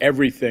know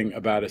everything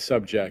about a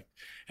subject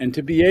and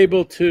to be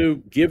able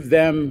to give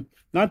them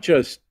not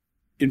just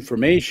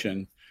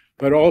information,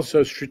 but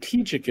also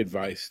strategic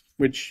advice,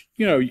 which,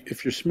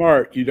 if you're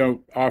smart, you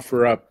don't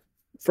offer up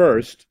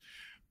first,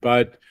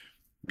 but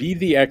be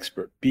the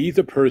expert, be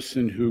the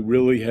person who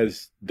really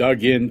has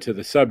dug into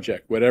the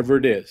subject, whatever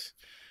it is.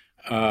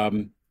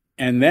 And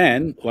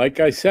then, like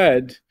I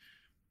said,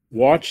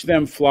 watch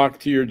them flock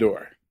to your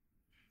door.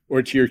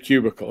 or to your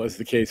cubicle, as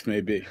the case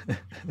may be,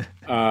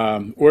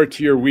 or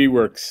to your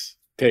WeWorks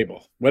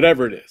table,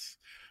 whatever it is,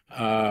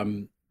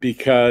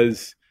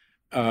 because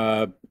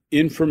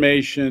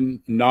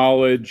information,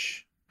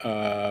 knowledge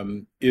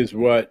is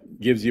what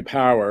gives you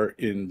power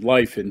in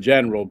life in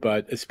general,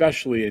 but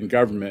especially in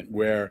government,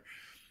 where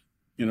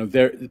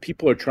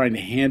people are trying to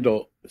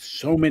handle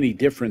so many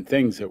different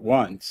things at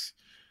once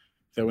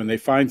that when they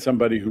find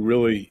somebody who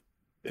really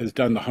has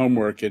done the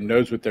homework and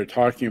knows what they're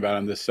talking about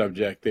on this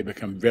subject, they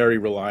become very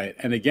reliant.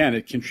 And again,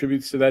 it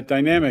contributes to that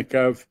dynamic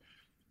of,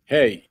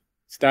 hey,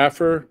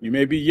 staffer, you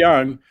may be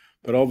young,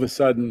 but all of a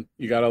sudden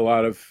you got a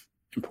lot of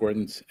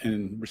importance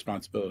and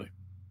responsibility.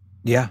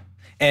 Yeah.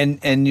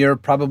 And you're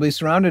probably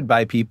surrounded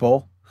by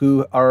people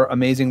who are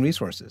amazing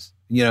resources,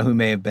 who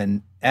may have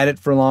been at it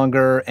for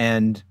longer.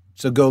 And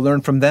so go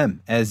learn from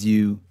them as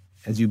you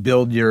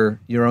build your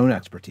own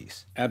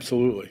expertise.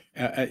 Absolutely.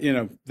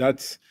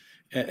 That's,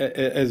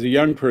 as a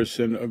young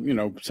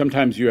person,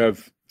 sometimes you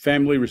have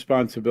family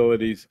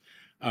responsibilities.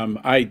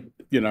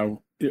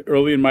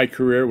 Early in my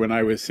career, when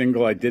I was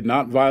single, I did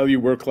not value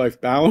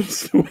work-life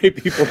balance the way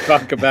people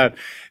talk about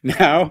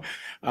now.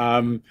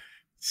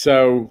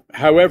 So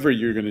however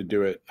you're going to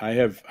do it, I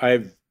have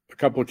a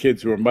couple of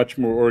kids who are much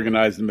more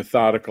organized and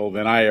methodical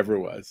than I ever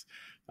was.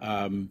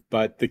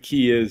 But the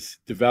key is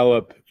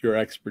develop your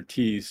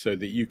expertise so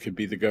that you can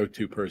be the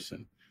go-to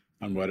person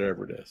on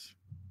whatever it is.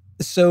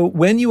 So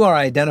when you are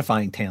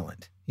identifying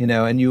talent,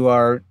 and you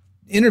are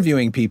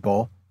interviewing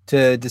people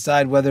to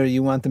decide whether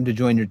you want them to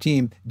join your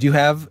team, do you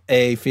have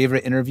a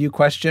favorite interview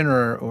question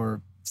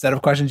or set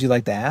of questions you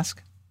like to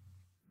ask?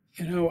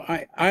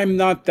 I'm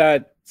not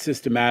that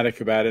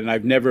systematic about it, and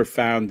I've never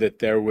found that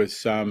there was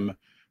some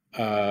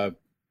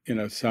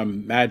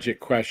magic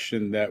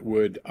question that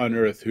would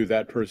unearth who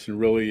that person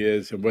really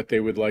is and what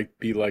they would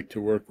be like to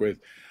work with.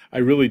 I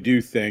really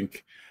do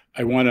think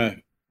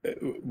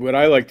what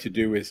I like to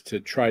do is to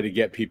try to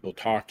get people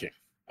talking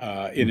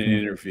in an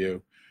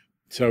interview.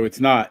 So it's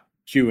not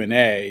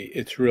Q&A.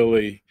 It's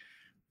really,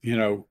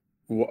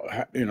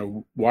 why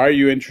are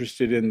you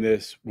interested in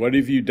this? What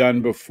have you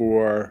done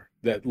before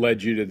that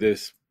led you to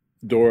this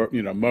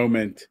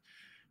moment?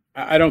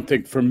 I don't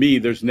think, for me,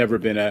 there's never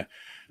been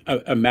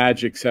a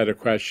magic set of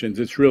questions.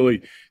 It's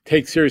really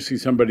take seriously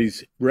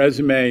somebody's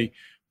resume,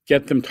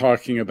 get them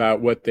talking about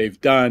what they've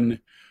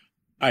done.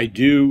 I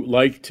do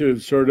like to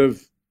sort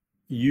of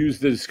use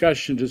the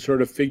discussion to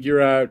sort of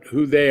figure out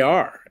who they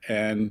are.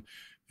 And,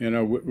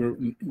 we're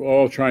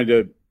all trying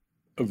to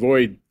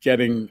avoid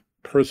getting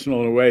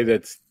personal in a way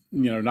that's,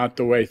 not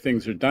the way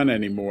things are done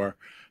anymore.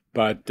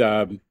 But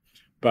trying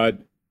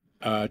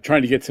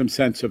to get some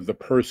sense of the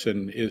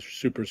person is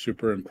super,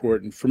 super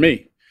important for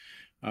me.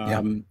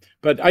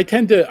 But I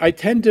tend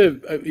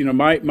to,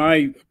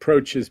 my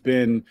approach has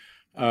been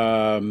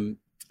a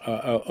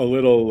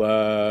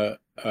little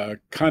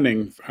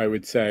cunning, I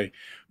would say,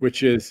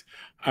 which is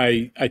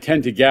I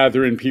tend to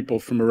gather in people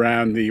from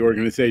around the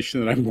organization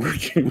that I'm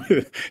working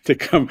with to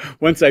come,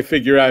 once I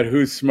figure out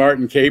who's smart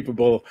and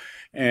capable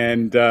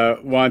and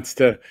wants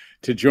to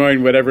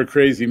join whatever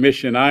crazy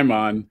mission I'm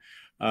on.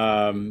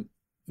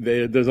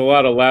 There's a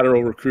lot of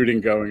lateral recruiting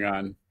going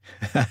on.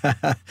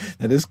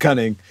 That is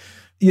cunning.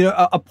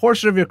 A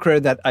portion of your career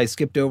that I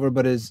skipped over,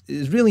 but is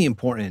really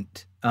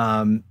important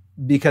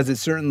because it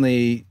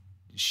certainly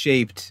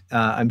shaped,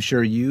 I'm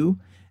sure, you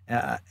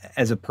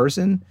as a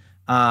person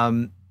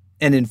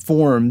and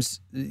informs,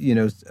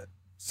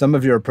 some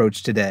of your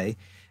approach today,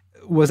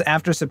 was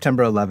after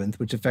September 11th,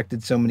 which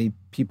affected so many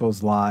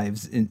people's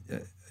lives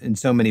in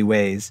so many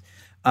ways.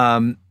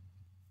 A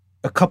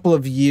couple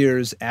of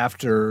years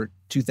after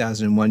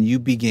 2001, you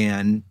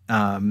began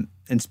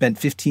and spent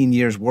 15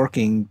 years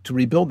working to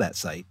rebuild that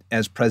site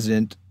as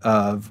president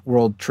of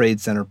World Trade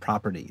Center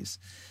Properties.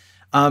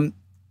 Can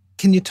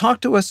you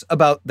talk to us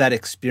about that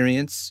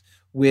experience,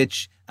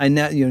 which I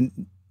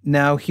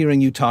now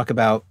hearing you talk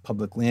about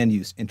public land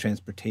use and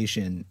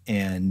transportation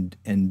and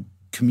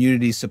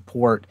community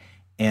support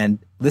and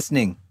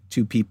listening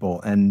to people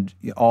and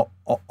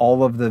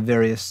all of the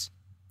various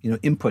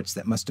inputs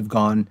that must have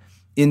gone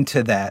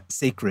into that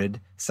sacred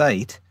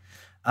site.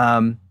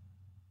 Can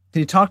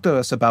you talk to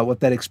us about what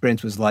that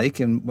experience was like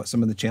and what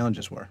some of the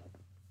challenges were?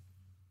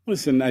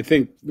 Listen, I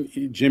think,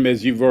 Jim,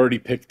 as you've already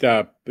picked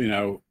up,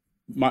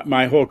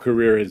 my whole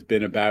career has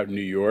been about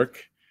New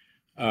York.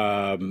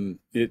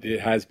 It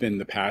has been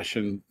the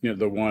passion,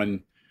 the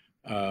one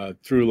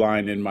through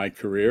line in my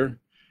career.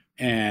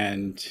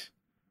 And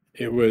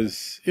it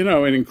was,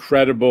 an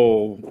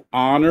incredible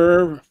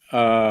honor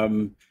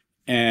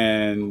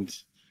and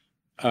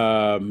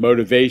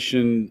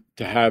motivation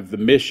to have the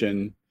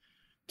mission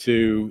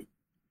to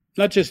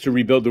not just to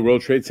rebuild the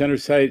World Trade Center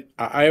site.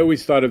 I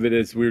always thought of it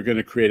as we were going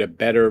to create a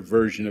better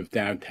version of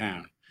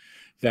downtown,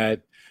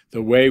 that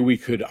the way we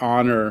could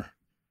honor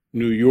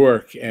New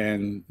York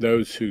and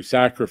those who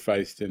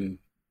sacrificed in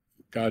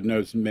God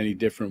knows many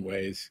different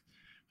ways,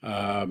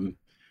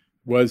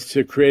 was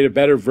to create a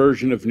better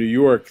version of New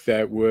York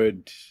that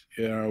would,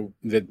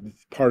 that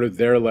part of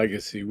their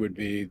legacy would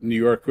be New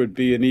York would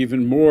be an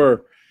even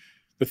more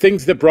the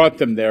things that brought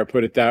them there,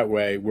 put it that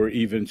way, were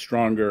even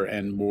stronger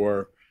and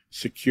more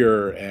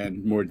secure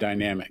and more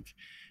dynamic.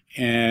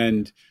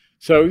 And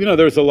so,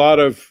 there was a lot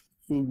of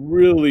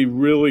really,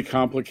 really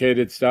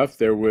complicated stuff.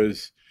 There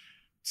was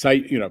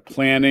site,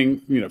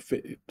 planning,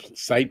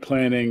 site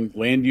planning,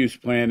 land use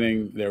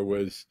planning. There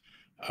was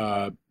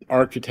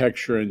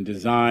architecture and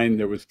design.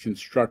 There was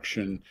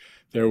construction.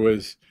 There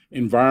was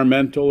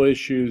environmental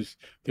issues.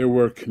 There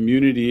were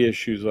community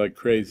issues like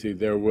crazy.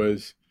 There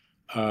was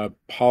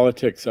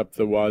politics up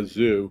the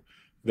wazoo.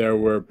 There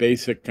were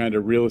basic kind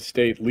of real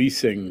estate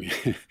leasing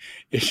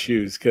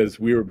issues because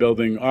we were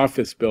building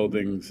office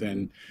buildings.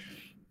 And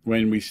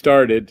when we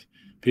started,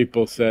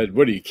 people said,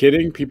 "What, are you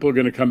kidding? People are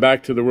going to come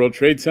back to the World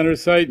Trade Center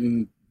site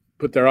and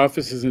put their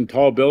offices in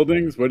tall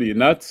buildings? What, are you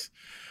nuts?"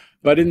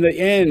 But in the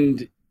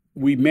end,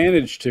 we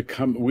managed to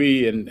come,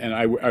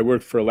 I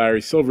worked for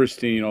Larry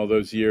Silverstein all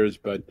those years,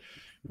 but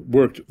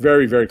worked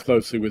very, very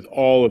closely with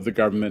all of the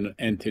government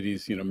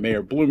entities,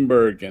 Mayor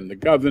Bloomberg and the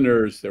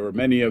governors, there were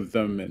many of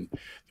them, and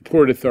the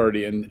Port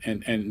Authority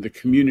and the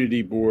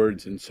community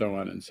boards and so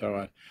on and so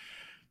on.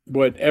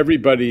 What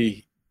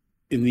everybody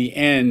in the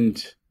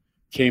end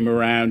came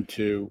around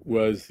to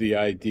was the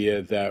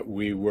idea that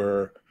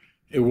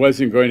it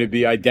wasn't going to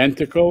be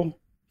identical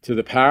to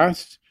the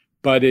past,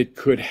 but it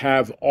could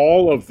have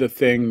all of the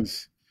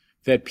things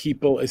that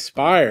people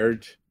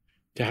aspired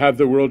to have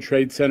the World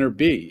Trade Center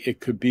be.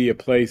 It could be a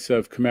place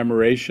of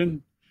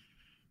commemoration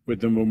with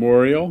the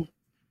memorial.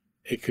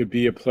 It could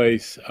be a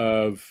place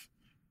of,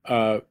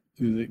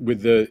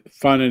 with the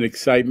fun and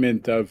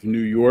excitement of New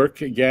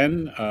York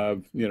again,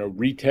 of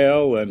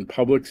retail and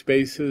public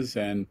spaces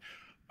and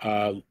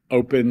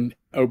open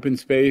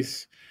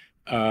space.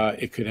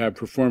 It could have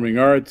performing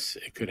arts.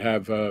 It could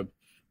have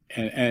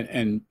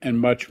and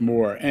much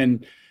more.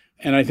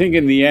 And I think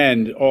in the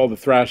end, all the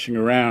thrashing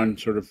around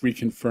sort of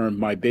reconfirmed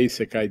my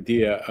basic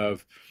idea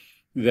of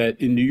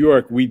that in New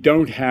York, we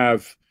don't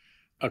have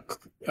an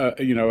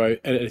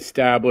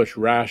established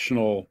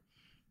rational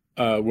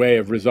way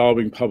of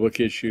resolving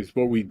public issues.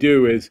 What we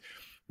do is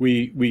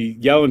we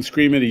yell and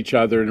scream at each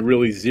other in a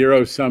really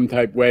zero-sum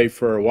type way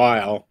for a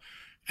while.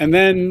 And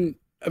then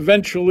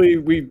eventually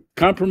we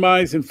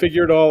compromise and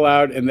figure it all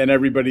out. And then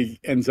everybody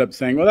ends up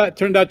saying, well, that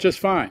turned out just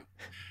fine.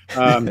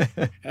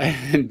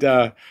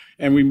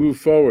 And we move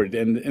forward.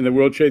 And the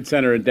World Trade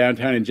Center and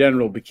downtown in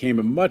general became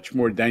a much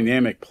more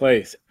dynamic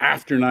place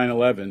after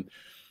 9/11,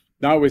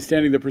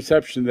 notwithstanding the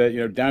perception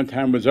that,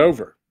 downtown was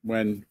over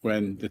when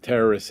the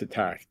terrorists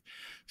attacked.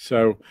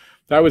 So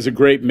that was a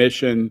great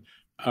mission.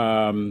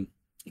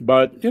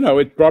 But,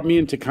 it brought me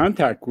into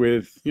contact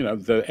with,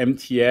 the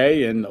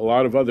MTA and a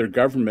lot of other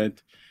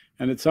government.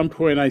 And at some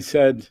point I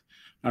said,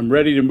 I'm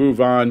ready to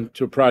move on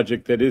to a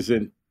project that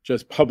isn't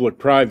just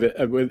public-private,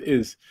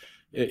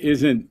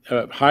 isn't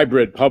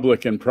hybrid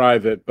public and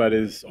private, but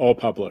is all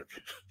public.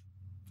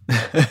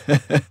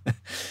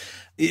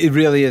 It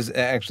really is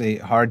actually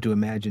hard to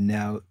imagine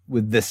now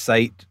with this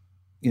site,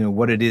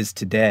 what it is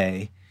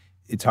today.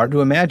 It's hard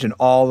to imagine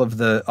all of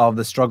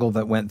the struggle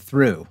that went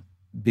through,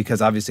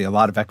 because obviously a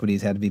lot of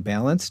equities had to be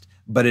balanced,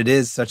 but it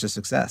is such a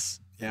success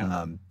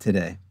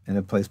today, and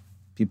a place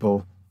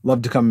people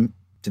love to come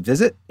to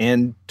visit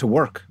and to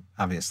work,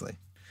 obviously,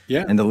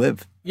 and to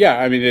live. Yeah,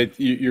 I mean,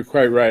 you're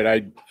quite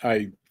right.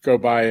 I go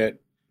by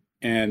it,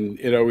 and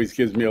it always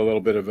gives me a little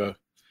bit of a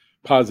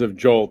positive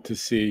jolt to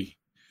see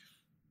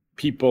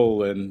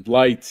people and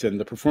lights. And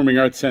the Performing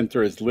Arts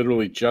Center is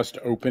literally just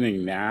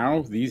opening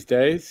now these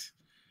days.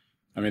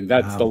 I mean,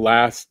 that's the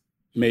last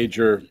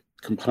major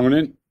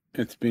component.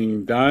 It's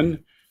being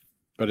done,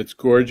 but it's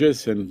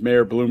gorgeous. And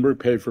Mayor Bloomberg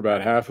paid for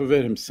about half of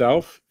it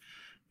himself.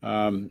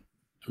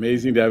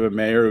 Amazing to have a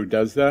mayor who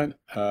does that.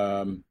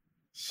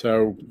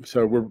 So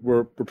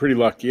we're pretty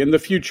lucky. In the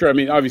future, I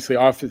mean, obviously,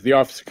 the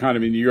office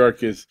economy in New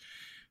York is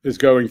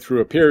going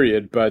through a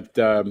period, but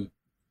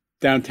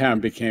downtown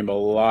became a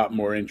lot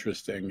more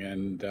interesting,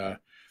 and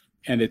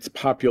its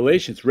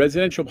population, its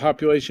residential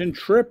population,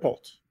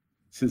 tripled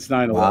since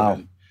 9/11.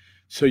 Wow.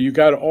 So you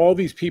got all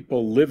these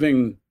people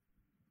living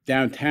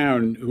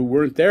downtown who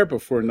weren't there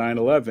before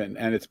 9/11,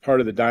 and it's part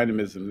of the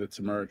dynamism that's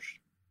emerged.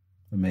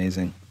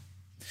 Amazing.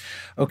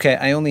 Okay,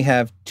 I only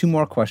have two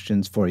more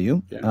questions for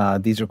you. Yeah.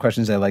 These are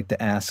questions I like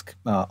to ask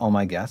all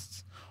my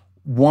guests.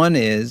 One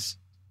is,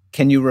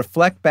 can you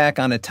reflect back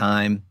on a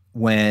time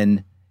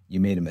when you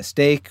made a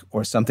mistake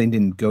or something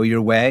didn't go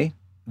your way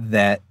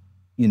that,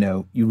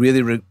 you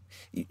really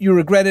you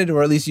regretted,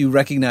 or at least you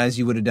recognize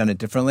you would have done it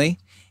differently,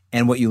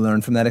 and what you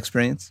learned from that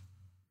experience?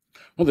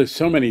 Well, there's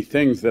so many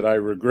things that I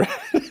regret,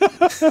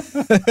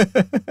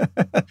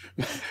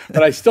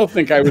 but I still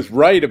think I was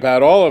right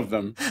about all of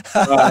them.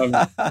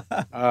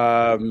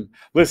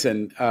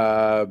 Listen,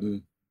 I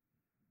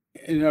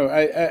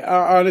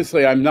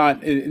honestly, I'm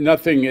not.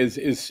 Nothing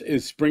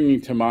is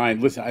springing to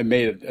mind. Listen, I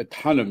made a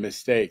ton of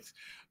mistakes.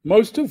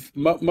 Most of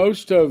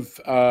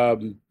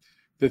the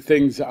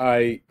things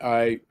I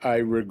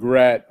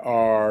regret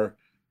are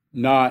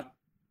not.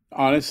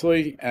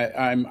 Honestly,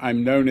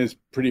 I'm known as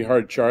pretty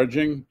hard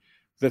charging.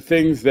 The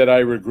things that I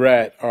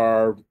regret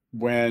are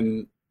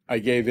when I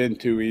gave in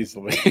too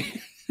easily.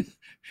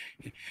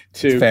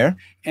 Fair.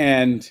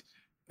 And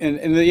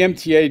the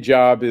MTA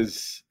job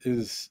is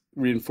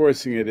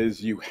reinforcing it,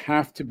 is you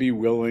have to be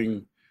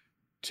willing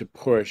to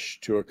push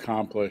to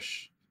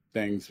accomplish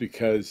things,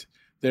 because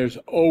there's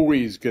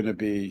always going to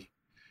be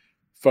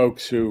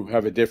folks who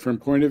have a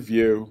different point of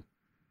view.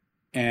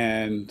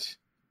 And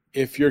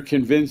if you're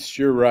convinced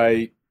you're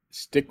right,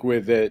 stick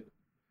with it.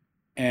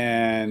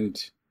 And,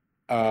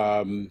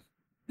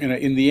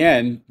 in the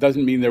end,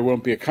 doesn't mean there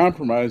won't be a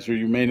compromise or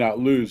you may not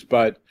lose,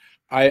 but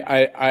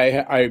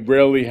I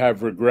rarely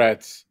have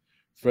regrets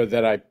for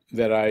that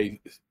I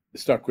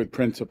stuck with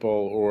principle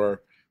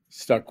or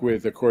stuck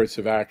with a course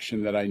of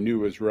action that I knew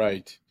was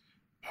right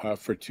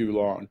for too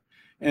long.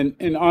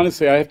 And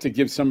honestly, I have to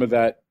give some of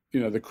that,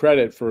 the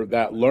credit for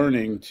that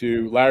learning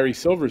to Larry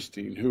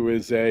Silverstein, who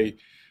is a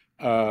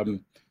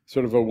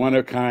sort of a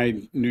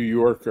one-of-a-kind New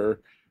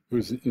Yorker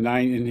who's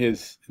I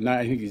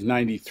think he's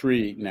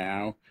 93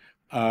 now,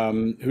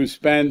 who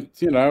spent,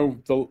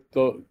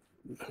 who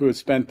has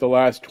spent the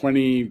last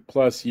 20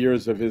 plus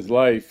years of his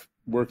life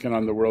working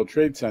on the World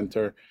Trade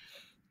Center,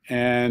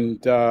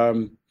 and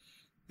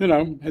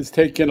has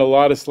taken a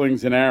lot of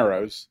slings and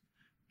arrows.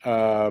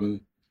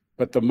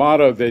 But the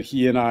motto that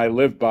he and I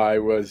lived by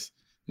was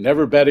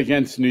never bet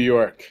against New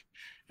York.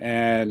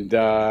 And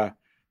I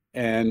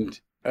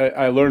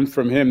learned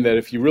from him that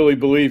if you really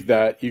believe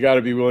that, you got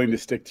to be willing to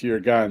stick to your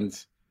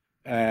guns,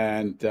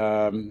 and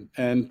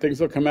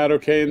things will come out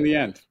okay in the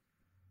end.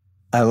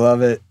 I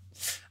love it.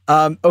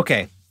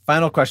 Okay,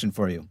 final question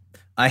for you.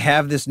 I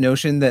have this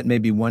notion that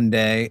maybe one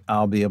day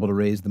I'll be able to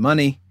raise the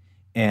money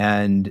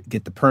and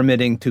get the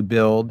permitting to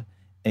build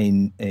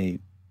a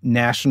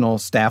National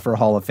Staffer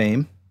Hall of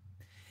Fame.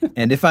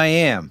 And if I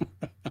am,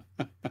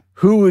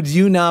 who would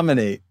you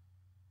nominate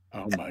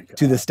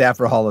to the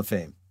Staffer Hall of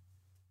Fame?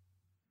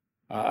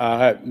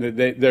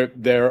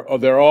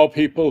 They're all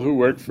people who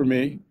work for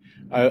me.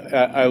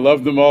 I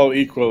love them all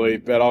equally,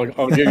 but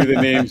I'll give you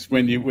the names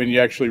when you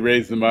actually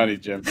raise the money,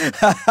 Jim.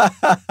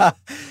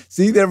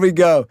 See, there we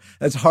go.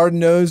 That's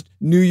hard-nosed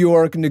New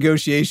York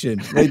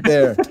negotiation right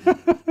there.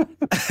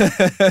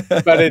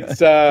 But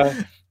it's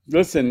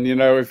listen,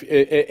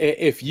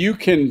 if you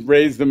can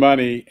raise the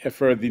money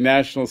for the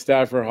National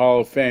Staffer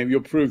Hall of Fame,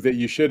 you'll prove that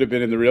you should have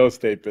been in the real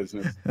estate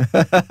business.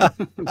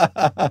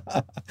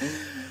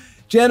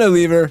 Janno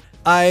Lieber,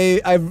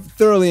 I've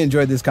thoroughly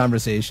enjoyed this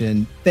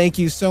conversation. Thank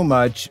you so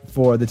much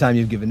for the time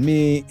you've given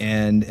me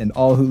and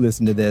all who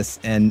listen to this.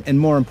 And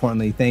more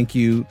importantly, thank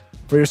you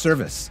for your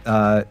service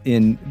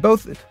in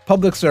both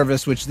public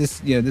service, which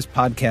this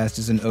podcast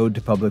is an ode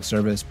to public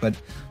service, but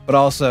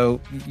also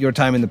your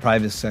time in the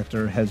private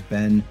sector has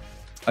been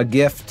a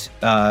gift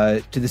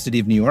to the city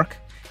of New York,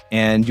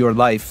 and your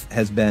life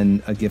has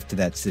been a gift to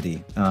that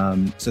city.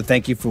 So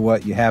thank you for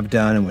what you have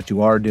done and what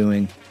you are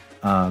doing.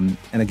 And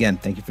again,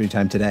 thank you for your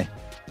time today.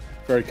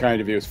 Very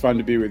kind of you. It's fun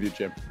to be with you,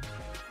 Jim.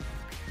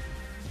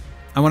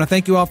 I want to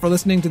thank you all for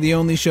listening to the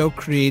only show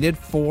created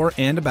for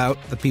and about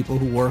the people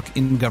who work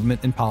in government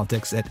and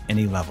politics at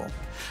any level.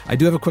 I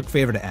do have a quick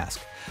favor to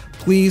ask.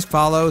 Please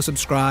follow,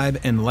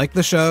 subscribe, and like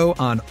the show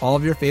on all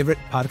of your favorite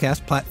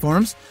podcast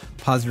platforms.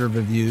 Positive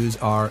reviews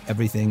are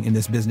everything in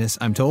this business,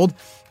 I'm told.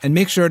 And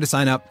make sure to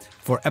sign up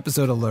for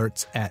episode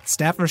alerts at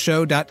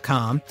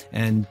staffershow.com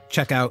and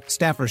check out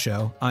Staffer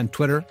Show on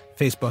Twitter,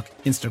 Facebook,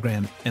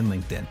 Instagram, and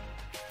LinkedIn.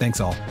 Thanks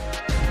all.